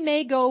where we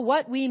may go,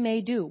 what we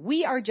may do.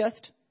 We are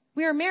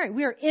married.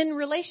 We are in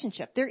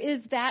relationship. There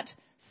is that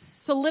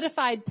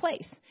solidified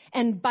place.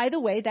 And by the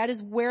way, that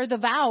is where the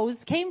vows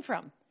came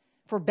from.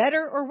 For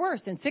better or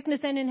worse, in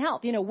sickness and in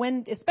health,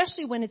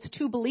 especially when it's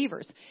two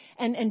believers.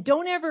 And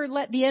don't ever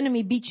let the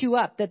enemy beat you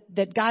up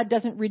that God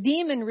doesn't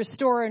redeem and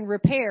restore and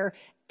repair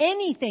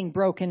anything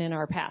broken in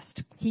our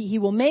past. He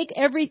will make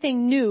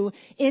everything new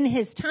in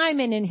his time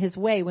and in his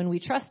way when we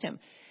trust him.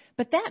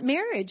 But that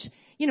marriage,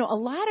 a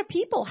lot of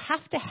people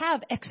have to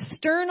have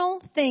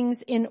external things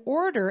in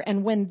order.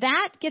 And when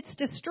that gets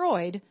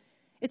destroyed,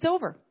 it's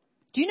over.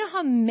 Do you know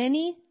how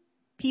many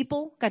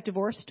people got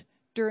divorced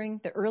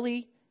during the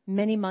early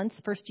many months,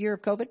 first year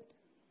of COVID?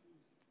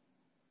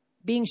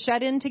 Being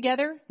shut in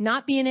together,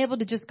 not being able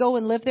to just go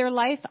and live their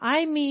life.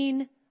 I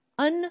mean,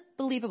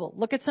 unbelievable.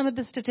 Look at some of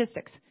the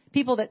statistics.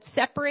 People that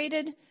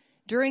separated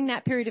during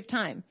that period of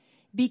time,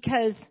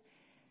 because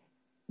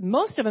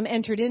most of them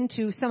entered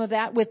into some of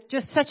that with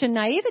just such a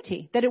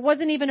naivety that it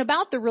wasn't even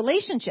about the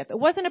relationship. It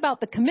wasn't about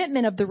the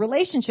commitment of the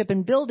relationship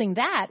and building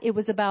that. It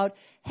was about,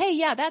 hey,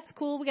 yeah, that's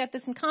cool. We got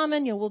this in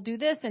common. We'll do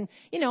this. And,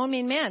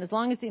 man, as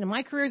long as,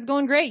 my career is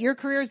going great, your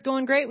career is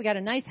going great. We got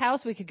a nice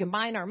house. We could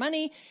combine our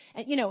money.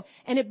 And,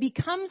 and it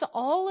becomes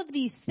all of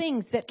these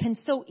things that can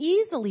so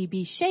easily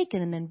be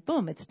shaken. And then,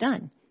 boom, it's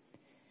done.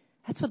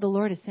 That's what the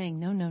Lord is saying.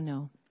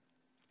 No.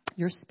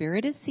 Your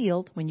spirit is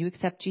sealed when you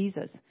accept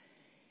Jesus.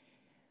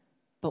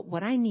 But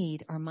what I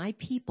need are my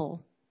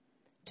people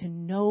to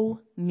know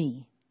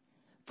me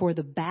for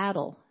the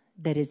battle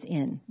that is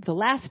in. The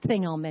last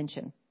thing I'll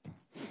mention,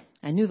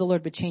 I knew the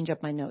Lord would change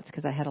up my notes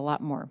because I had a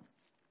lot more.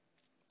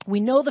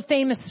 We know the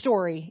famous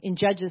story in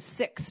Judges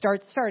 6,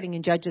 starting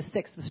in Judges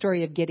 6, the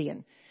story of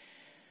Gideon.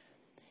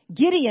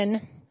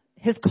 Gideon,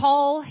 his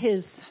call,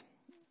 his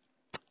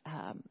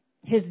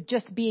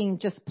just being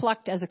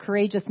plucked as a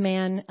courageous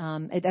man,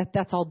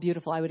 that's all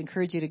beautiful. I would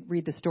encourage you to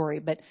read the story.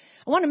 But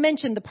I want to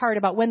mention the part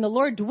about when the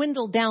Lord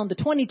dwindled down the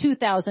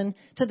 22,000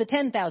 to the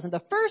 10,000.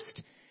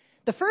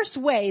 The first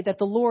way that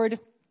the Lord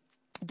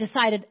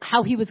decided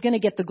how he was going to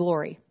get the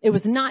glory. It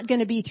was not going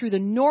to be through the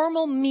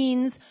normal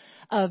means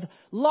of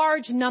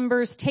large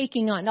numbers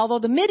taking on. Although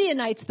the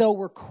Midianites,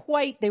 though,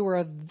 they were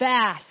a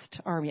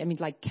vast army. I mean,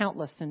 like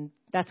countless. And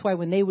that's why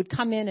when they would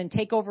come in and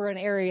take over an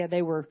area,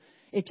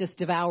 it just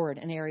devoured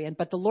an area.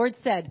 But the Lord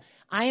said,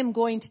 I am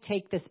going to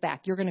take this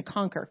back. You're going to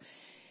conquer.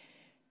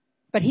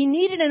 But he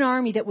needed an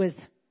army that was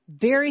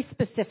very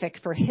specific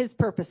for his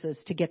purposes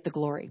to get the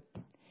glory.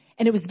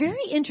 And it was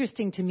very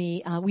interesting to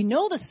me. We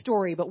know the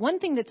story, but one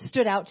thing that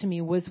stood out to me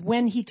was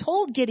when he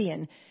told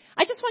Gideon,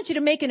 I just want you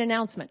to make an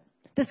announcement.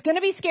 This is going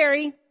to be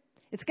scary.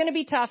 It's going to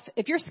be tough.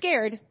 If you're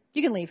scared,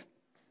 you can leave.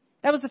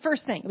 That was the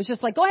first thing. It was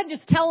just like, go ahead and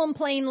just tell them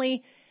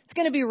plainly. It's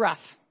going to be rough.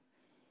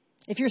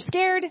 If you're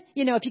scared,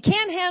 if you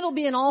can't handle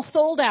being all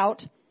sold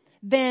out,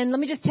 then let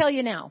me just tell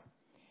you now.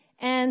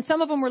 And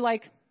some of them were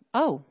like,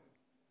 oh,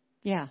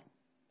 yeah,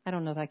 I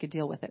don't know if I could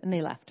deal with it. And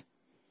they left.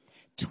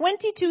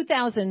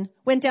 22,000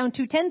 went down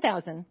to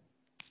 10,000,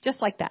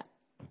 just like that.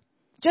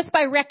 Just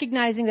by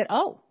recognizing that,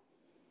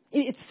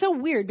 it's so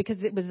weird because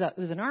it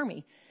was an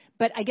army.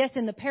 But I guess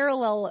in the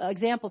parallel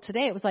example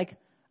today, it was like,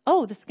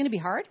 this is going to be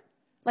hard.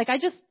 Like, I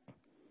just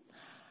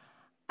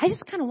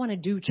kind of want to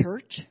do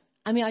church.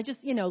 I mean,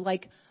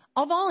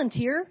 I'll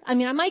volunteer. I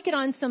mean, I might get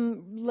on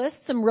some lists,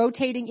 some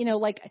rotating,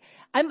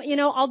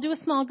 I'll do a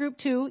small group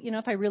too,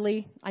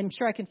 if I'm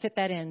sure I can fit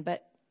that in,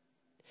 but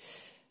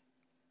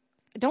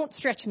don't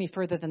stretch me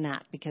further than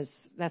that because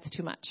that's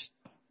too much.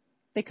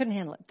 They couldn't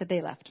handle it, that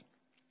they left.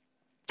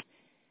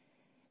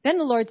 Then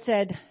the Lord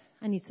said,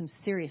 I need some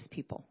serious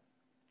people.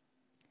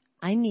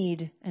 I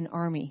need an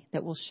army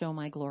that will show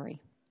my glory.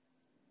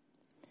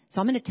 So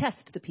I'm going to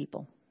test the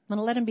people. I'm going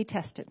to let them be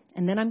tested.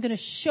 And then I'm going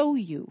to show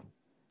you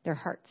their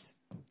hearts.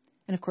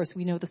 And, of course,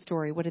 we know the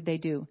story. What did they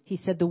do?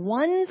 He said, the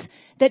ones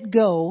that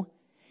go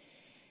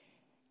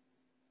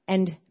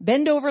and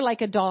bend over like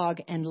a dog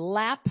and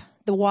lap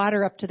the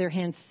water up to their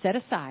hands set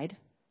aside.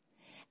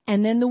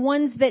 And then the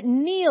ones that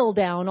kneel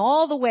down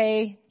all the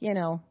way,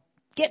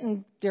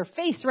 getting their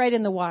face right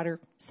in the water,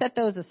 set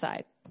those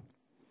aside.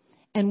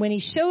 And when he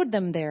showed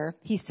them there,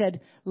 he said,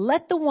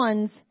 let the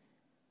ones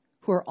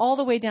who are all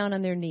the way down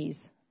on their knees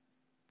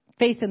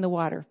face in the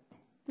water.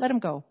 Let them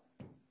go.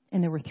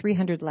 And there were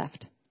 300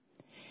 left.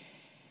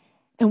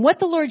 And what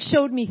the Lord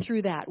showed me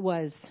through that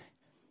was,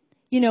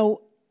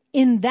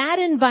 in that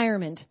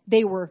environment,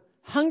 they were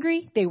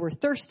hungry, they were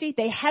thirsty,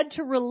 they had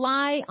to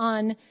rely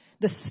on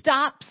the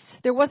stops.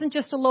 There wasn't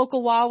just a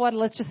local Wawa,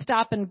 let's just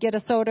stop and get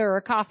a soda or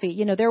a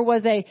coffee.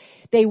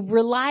 They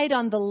relied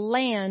on the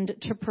land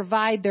to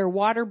provide their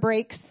water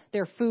breaks,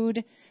 their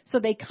food. So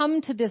they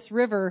come to this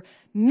river,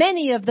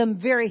 many of them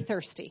very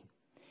thirsty.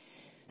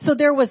 So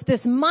there was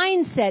this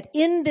mindset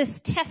in this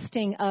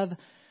testing of,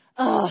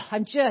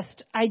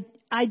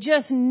 I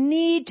just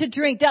need to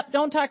drink.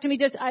 Don't talk to me.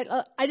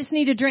 I just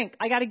need a drink.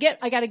 I gotta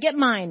get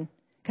mine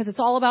because it's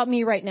all about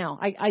me right now.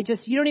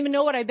 You don't even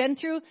know what I've been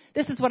through.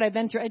 This is what I've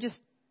been through. I just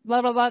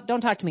blah blah blah.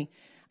 Don't talk to me.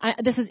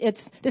 This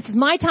is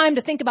my time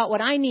to think about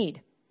what I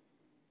need.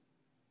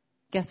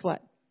 Guess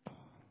what?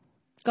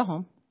 Go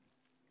home.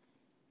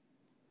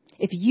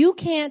 If you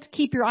can't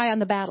keep your eye on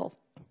the battle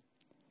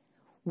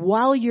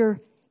while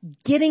you're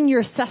getting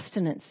your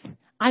sustenance,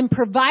 I'm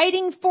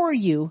providing for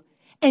you,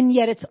 and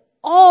yet it's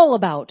all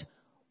about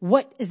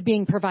what is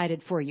being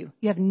provided for you.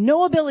 You have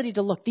no ability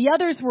to look. The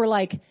others were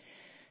like,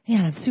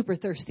 man, I'm super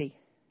thirsty,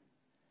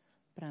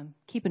 but I'm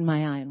keeping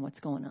my eye on what's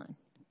going on.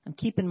 I'm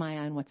keeping my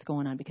eye on what's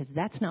going on because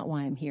that's not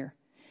why I'm here.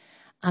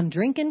 I'm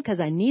drinking because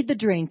I need the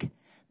drink,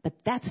 but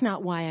that's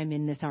not why I'm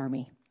in this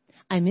army.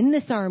 I'm in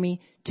this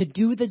army to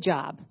do the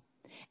job.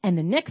 And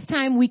the next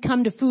time we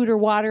come to food or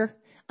water,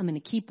 I'm going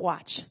to keep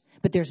watch.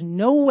 But there's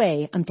no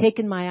way I'm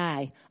taking my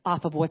eye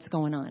off of what's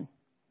going on.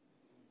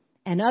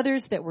 And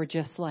others that were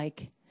just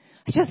like,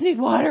 I just need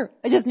water.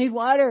 I just need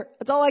water.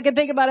 That's all I can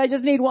think about. I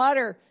just need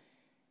water.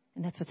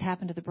 And that's what's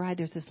happened to the bride.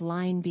 There's this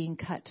line being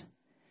cut.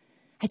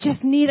 I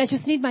just need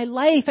my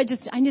life.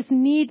 I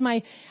need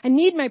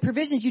my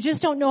provisions. You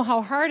just don't know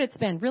how hard it's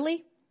been.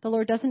 Really? The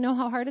Lord doesn't know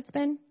how hard it's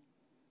been?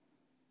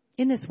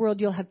 In this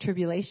world, you'll have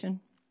tribulation.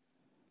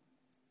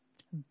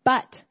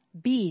 But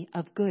be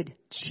of good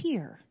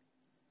cheer,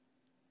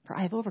 for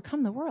I have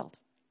overcome the world.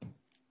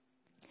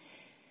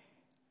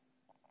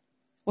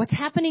 What's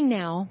happening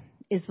now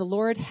is the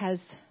Lord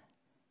has,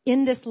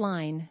 in this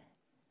line,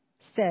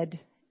 said,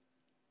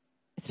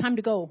 it's time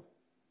to go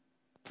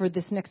for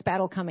this next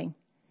battle coming.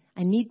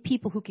 I need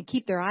people who can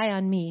keep their eye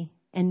on me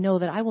and know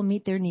that I will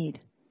meet their need.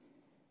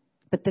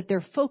 But that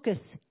their focus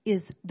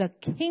is the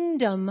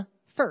kingdom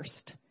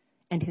first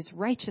and his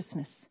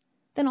righteousness.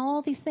 Then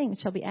all these things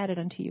shall be added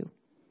unto you.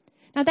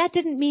 Now, that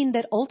didn't mean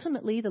that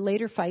ultimately, the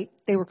later fight,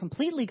 they were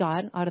completely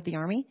gone out of the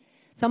army.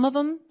 Some of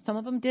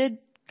them did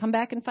come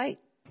back and fight.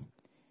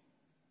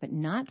 But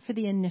not for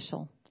the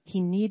initial.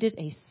 He needed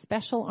a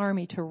special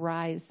army to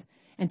rise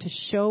and to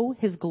show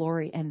his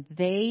glory. And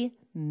they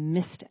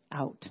missed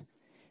out.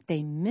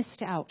 They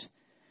missed out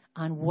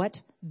on what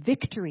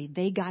victory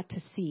they got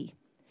to see.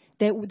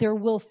 That there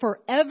will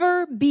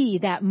forever be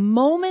that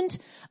moment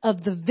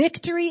of the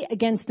victory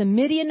against the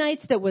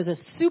Midianites that was a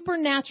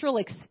supernatural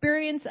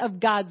experience of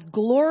God's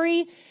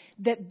glory,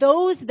 that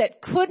those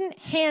that couldn't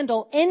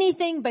handle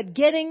anything but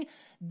getting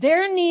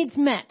their needs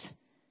met,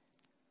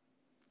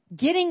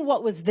 getting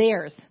what was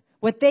theirs,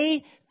 what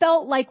they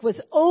felt like was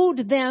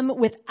owed them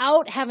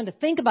without having to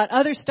think about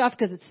other stuff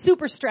because it's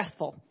super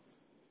stressful.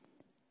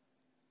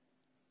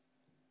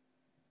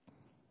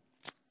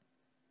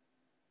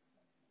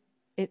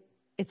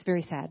 It's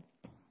very sad,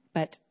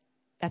 but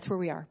that's where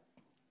we are.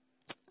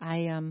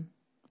 I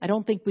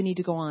don't think we need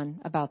to go on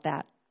about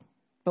that.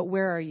 But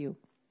where are you?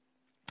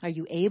 Are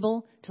you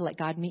able to let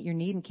God meet your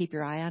need and keep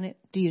your eye on it?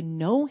 Do you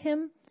know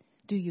him?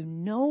 Do you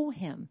know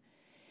him?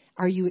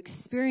 Are you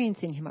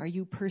experiencing him? Are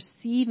you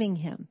perceiving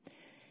him?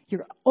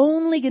 You're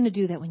only going to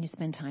do that when you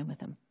spend time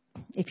with him.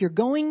 If you're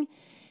going,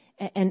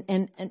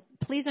 and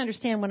please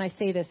understand when I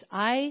say this,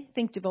 I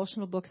think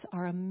devotional books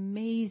are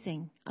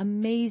amazing,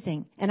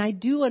 amazing. And I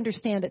do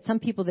understand that some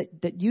people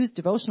that use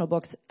devotional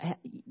books,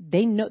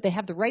 they know they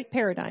have the right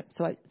paradigm.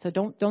 So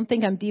don't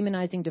think I'm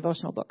demonizing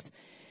devotional books.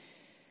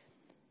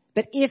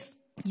 But if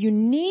you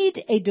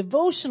need a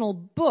devotional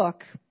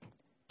book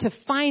to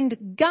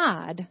find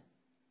God,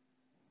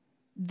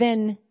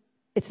 then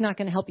it's not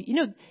going to help you.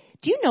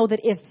 Do you know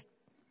that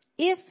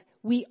if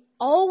we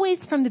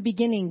always from the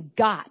beginning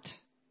got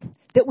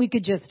that we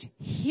could just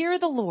hear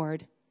the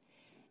Lord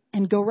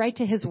and go right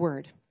to his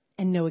word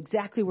and know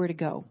exactly where to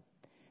go,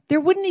 there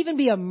wouldn't even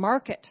be a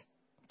market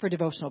for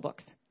devotional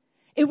books.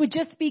 It would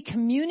just be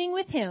communing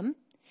with him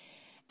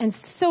and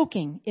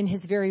soaking in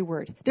his very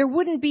word. There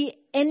wouldn't be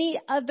any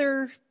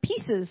other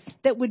pieces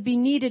that would be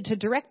needed to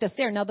direct us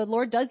there. Now, the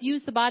Lord does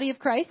use the body of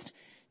Christ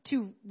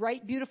to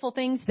write beautiful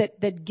things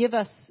that give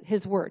us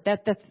his word.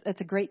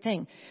 That's a great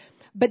thing.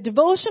 But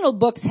devotional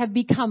books have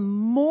become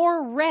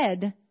more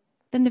read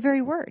than the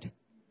very word.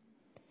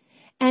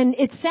 And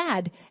it's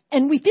sad.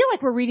 And we feel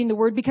like we're reading the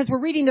word because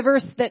we're reading the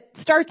verse that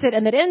starts it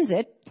and that ends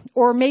it,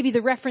 or maybe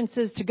the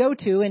references to go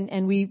to,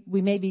 and we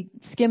maybe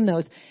skim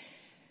those.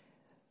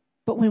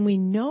 But when we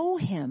know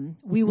him,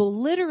 we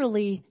will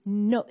literally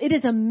know. It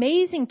is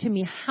amazing to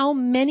me how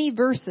many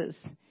verses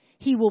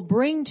He will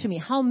bring to me,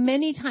 how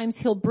many times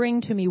he'll bring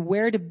to me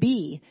where to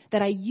be,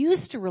 that I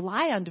used to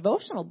rely on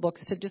devotional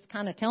books to just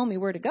kind of tell me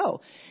where to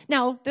go.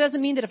 Now, that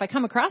doesn't mean that if I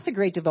come across a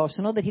great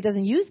devotional that he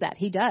doesn't use that.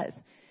 He does.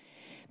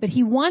 But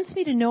he wants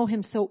me to know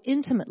him so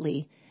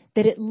intimately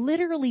that it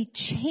literally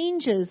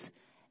changes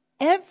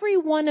every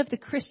one of the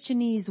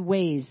Christianese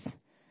ways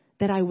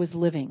that I was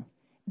living,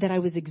 that I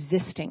was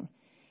existing.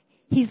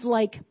 He's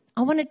like,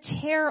 I want to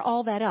tear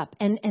all that up.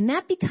 And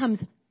that becomes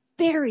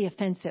very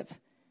offensive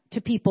to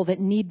people that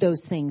need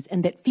those things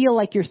and that feel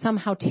like you're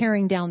somehow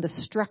tearing down the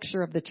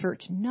structure of the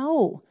church.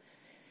 No.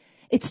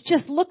 It's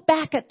just look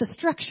back at the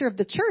structure of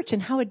the church and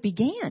how it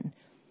began.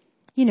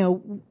 You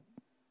know,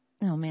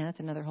 oh man, that's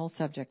another whole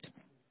subject.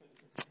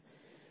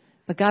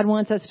 But God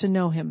wants us to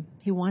know him.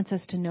 He wants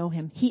us to know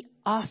him. He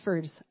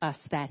offers us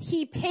that.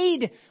 He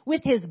paid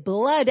with his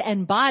blood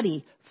and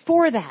body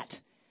for that.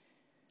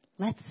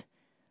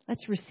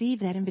 Let's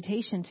receive that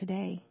invitation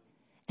today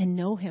and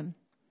know him.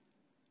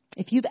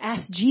 If you've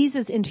asked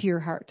Jesus into your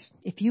heart,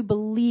 if you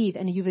believe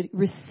and you've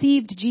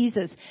received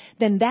Jesus,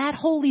 then that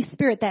Holy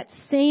Spirit, that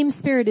same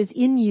Spirit is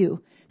in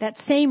you. That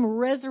same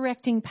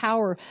resurrecting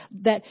power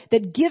that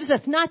gives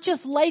us not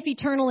just life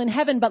eternal in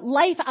heaven, but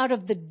life out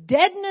of the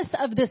deadness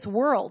of this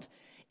world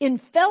in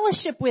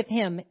fellowship with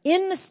him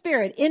in the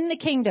Spirit, in the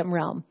kingdom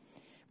realm.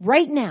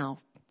 Right now,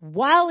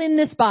 while in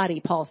this body,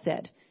 Paul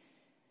said,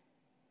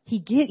 he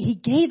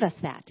gave us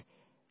that.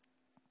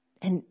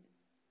 And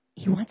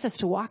he wants us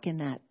to walk in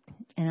that.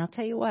 And I'll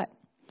tell you what,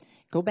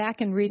 go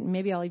back and read, and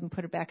maybe I'll even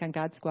put it back on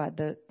God Squad,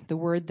 the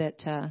word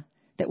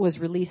that was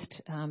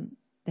released,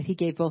 that he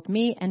gave both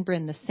me and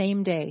Bryn the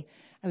same day.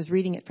 I was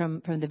reading it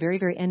from the very,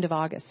 very end of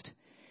August,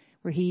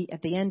 where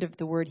at the end of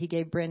the word he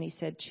gave Bryn, he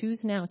said, choose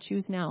now,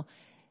 choose now.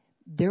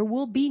 There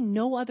will be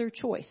no other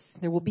choice.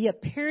 There will be a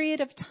period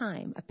of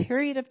time, a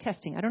period of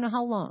testing. I don't know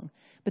how long,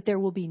 but there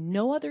will be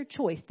no other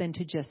choice than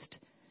to just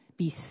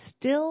be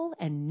still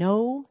and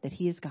know that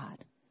he is God.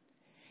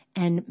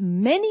 And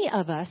many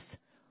of us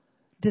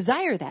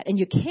desire that. And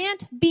you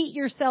can't beat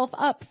yourself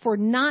up for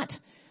not.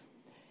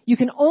 You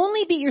can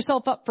only beat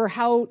yourself up for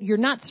how you're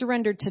not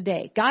surrendered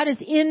today. God is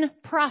in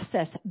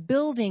process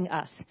building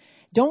us.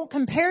 Don't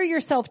compare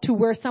yourself to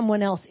where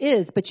someone else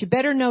is, but you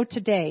better know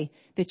today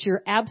that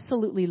you're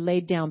absolutely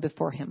laid down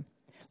before him.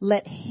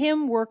 Let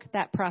him work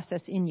that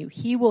process in you.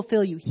 He will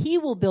fill you. He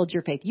will build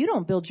your faith. You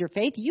don't build your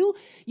faith. You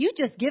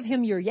just give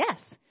him your yes,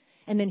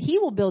 and then he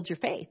will build your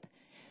faith.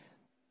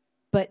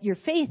 But your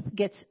faith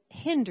gets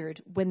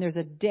hindered when there's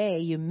a day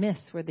you miss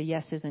where the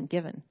yes isn't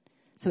given.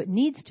 So it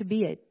needs to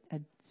be a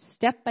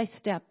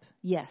step-by-step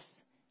yes.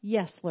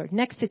 Yes, Lord.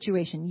 Next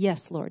situation, yes,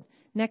 Lord.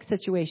 Next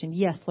situation,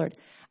 yes, Lord.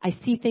 I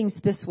see things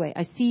this way.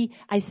 I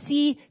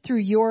see through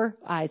your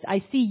eyes. I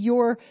see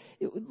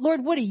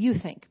Lord, what do you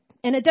think?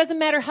 And it doesn't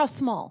matter how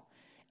small.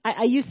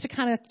 I used to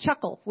kind of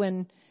chuckle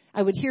when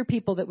I would hear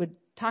people that would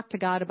talk to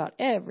God about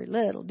every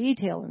little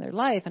detail in their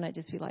life. And I'd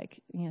just be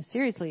like,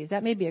 seriously, is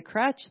that maybe a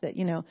crutch that,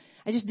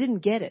 I just didn't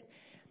get it.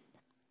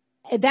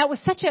 It was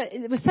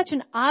such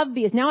an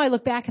obvious, now I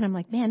look back and I'm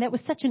like, man, that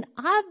was such an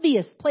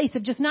obvious place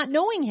of just not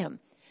knowing him.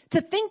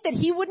 To think that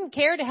he wouldn't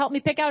care to help me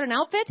pick out an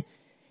outfit,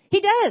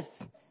 he does.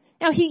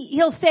 Now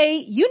he'll say,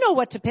 you know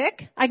what to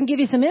pick. I can give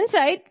you some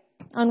insight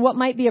on what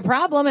might be a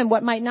problem and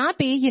what might not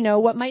be,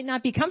 what might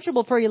not be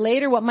comfortable for you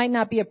later, what might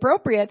not be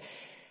appropriate.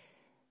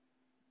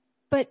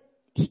 But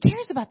he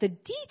cares about the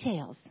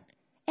details,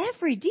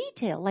 every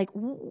detail. Like,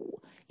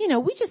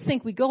 we just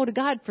think we go to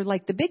God for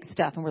like the big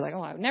stuff and we're like,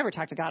 oh, I would never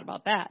talk to God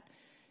about that.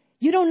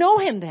 You don't know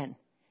him then.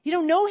 You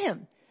don't know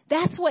him.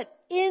 That's what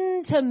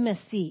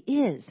intimacy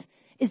is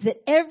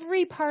that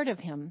every part of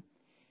him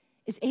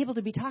is able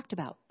to be talked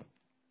about.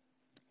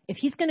 If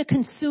he's going to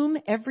consume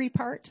every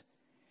part,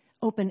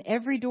 open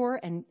every door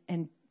and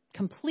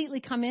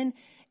completely come in,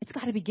 it's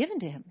got to be given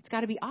to him. It's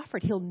got to be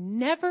offered. He'll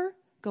never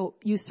go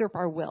usurp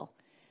our will.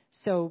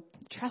 So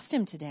trust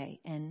him today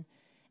and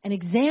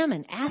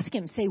examine, ask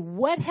him, say,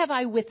 what have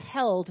I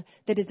withheld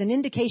that is an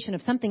indication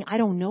of something I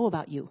don't know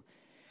about you?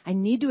 I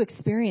need to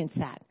experience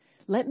that.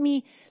 Let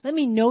me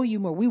know you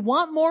more. We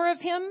want more of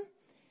him.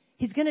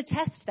 He's going to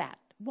test that.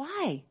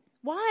 Why?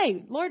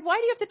 Lord, why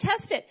do you have to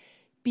test it?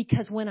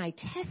 Because when I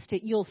test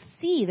it, you'll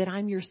see that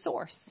I'm your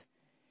source.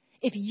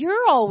 If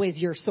you're always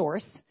your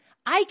source,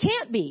 I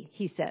can't be,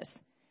 he says.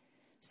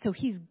 So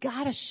he's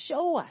got to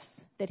show us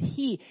that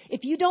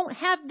if you don't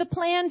have the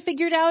plan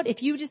figured out,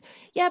 if you just,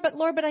 but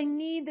Lord, but I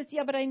need this.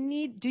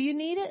 Do you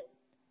need it?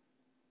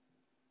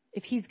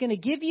 If he's going to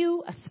give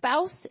you a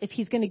spouse, if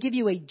he's going to give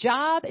you a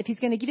job, if he's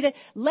going to give you that,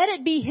 let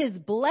it be his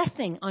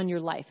blessing on your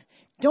life.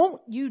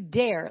 Don't you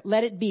dare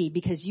let it be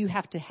because you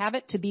have to have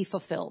it to be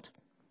fulfilled.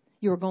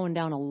 You're going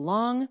down a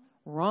long,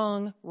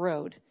 wrong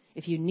road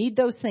if you need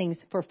those things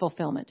for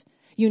fulfillment.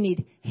 You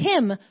need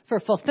him for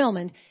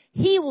fulfillment.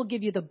 He will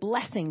give you the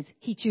blessings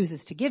he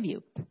chooses to give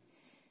you.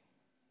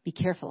 Be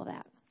careful of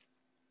that.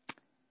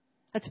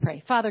 Let's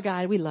pray. Father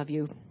God, we love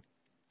you.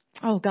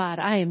 Oh God,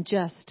 I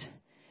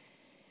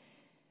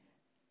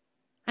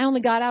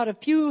only got out a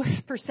few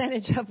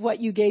percentage of what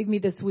you gave me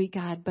this week,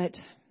 God, but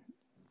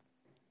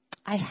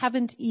I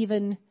haven't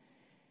even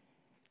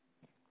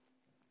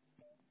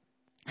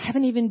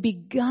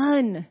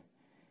begun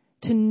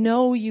to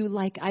know you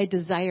like I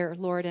desire,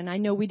 Lord. And I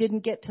know we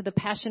didn't get to the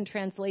Passion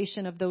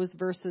Translation of those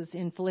verses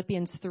in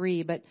Philippians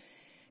 3, but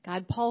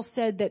God, Paul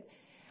said that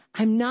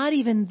I'm not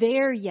even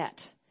there yet.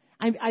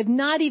 I've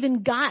not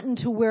even gotten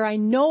to where I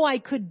know I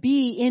could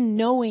be in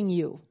knowing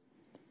you.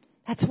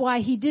 That's why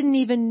he didn't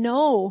even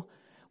know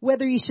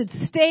whether he should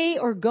stay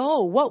or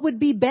go. What would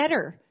be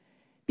better?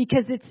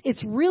 Because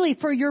it's really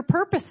for your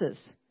purposes.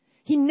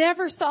 He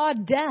never saw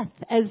death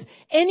as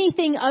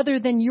anything other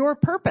than your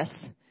purpose.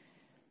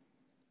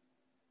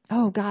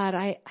 Oh God,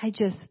 I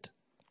just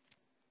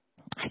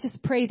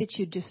pray that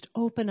you just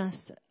open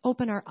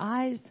our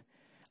eyes,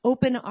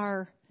 open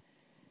our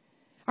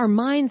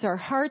minds, our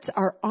hearts,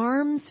 our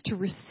arms to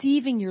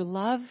receiving your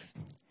love,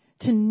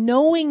 to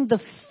knowing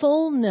the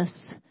fullness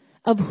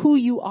of who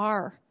you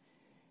are,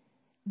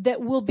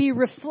 that will be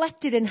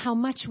reflected in how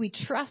much we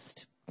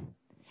trust,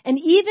 and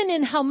even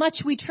in how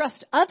much we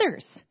trust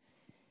others.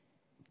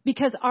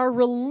 Because our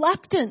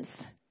reluctance,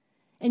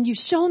 and you've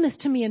shown this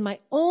to me in my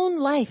own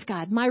life,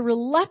 God, my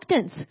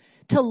reluctance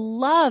to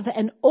love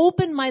and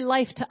open my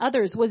life to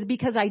others was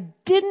because I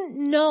didn't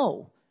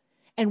know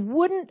and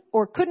wouldn't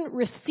or couldn't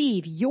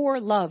receive your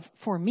love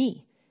for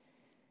me.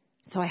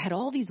 So I had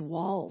all these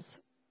walls.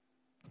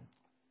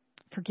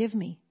 Forgive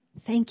me.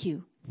 Thank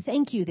you.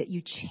 Thank you that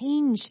you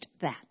changed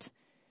that.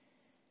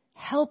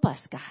 Help us,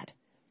 God,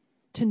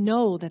 to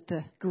know that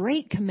the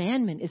great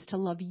commandment is to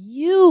love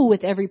you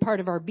with every part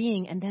of our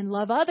being and then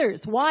love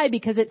others. Why?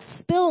 Because it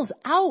spills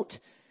out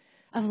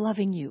of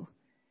loving you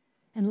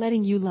and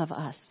letting you love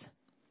us.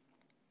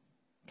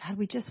 God,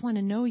 we just want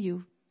to know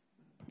you.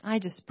 I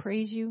just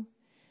praise you.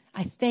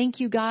 I thank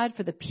you, God,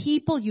 for the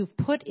people you've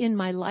put in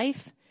my life.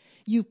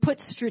 You've put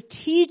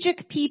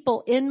strategic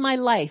people in my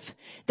life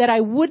that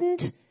I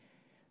wouldn't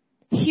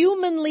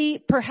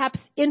humanly perhaps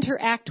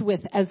interact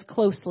with as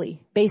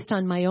closely based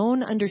on my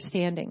own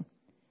understanding.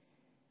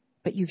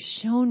 But you've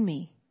shown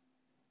me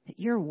that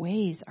your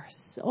ways are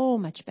so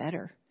much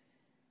better.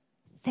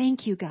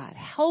 Thank you, God.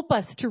 Help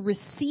us to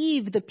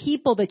receive the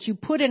people that you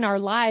put in our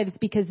lives,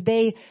 because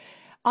they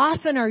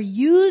often are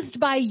used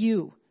by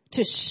you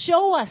to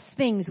show us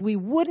things we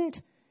wouldn't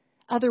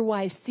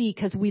otherwise see,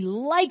 because we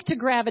like to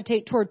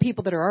gravitate toward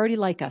people that are already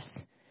like us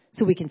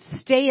so we can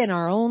stay in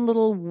our own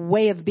little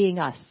way of being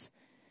us.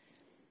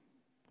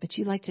 But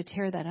you like to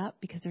tear that up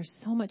because there's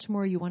so much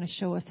more you want to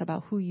show us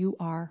about who you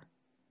are.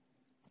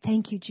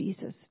 Thank you,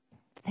 Jesus.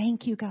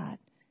 Thank you, God.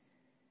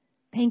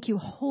 Thank you,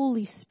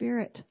 Holy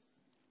Spirit,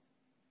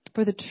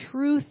 for the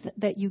truth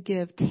that you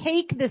give.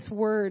 Take this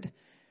word.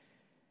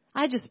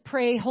 I just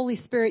pray, Holy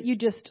Spirit, you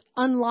just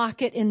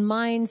unlock it in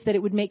minds that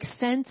it would make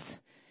sense,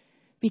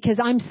 because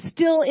I'm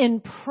still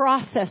in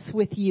process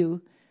with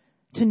you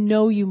to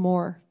know you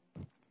more.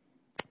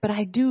 But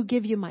I do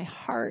give you my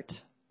heart.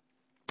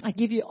 I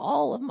give you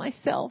all of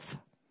myself.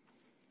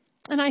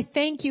 And I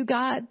thank you,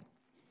 God.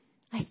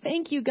 I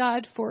thank you,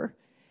 God, for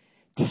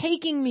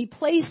taking me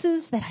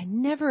places that I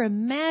never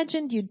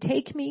imagined you'd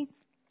take me.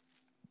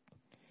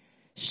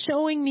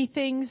 Showing me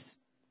things.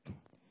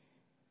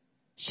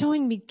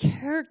 Showing me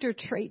character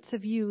traits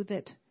of you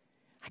that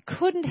I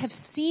couldn't have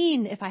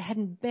seen if I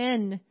hadn't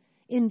been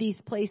in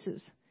these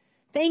places.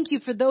 Thank you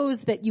for those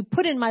that you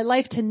put in my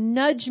life to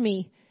nudge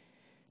me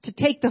to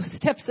take those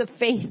steps of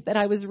faith that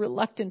I was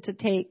reluctant to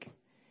take.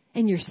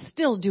 And you're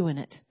still doing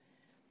it.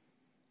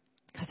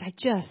 Because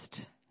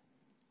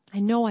I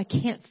know I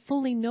can't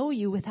fully know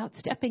you without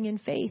stepping in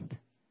faith.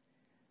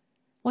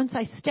 Once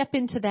I step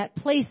into that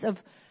place of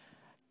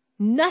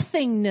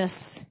nothingness,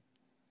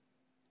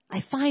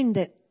 I find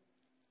that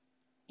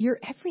you're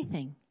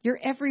everything. You're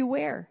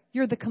everywhere.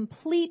 You're the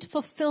complete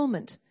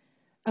fulfillment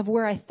of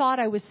where I thought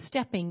I was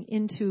stepping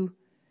into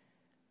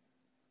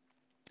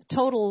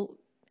total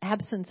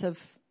absence of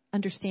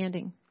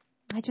understanding.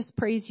 I just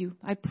praise you.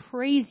 I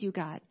praise you,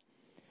 God.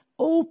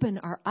 Open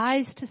our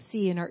eyes to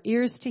see and our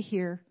ears to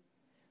hear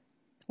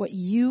what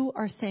you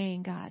are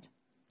saying, God,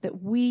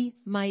 that we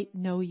might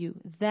know you,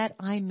 that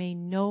I may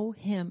know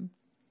him.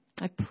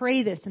 I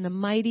pray this in the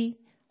mighty,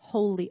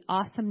 holy,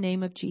 awesome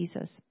name of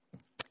Jesus.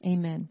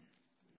 Amen.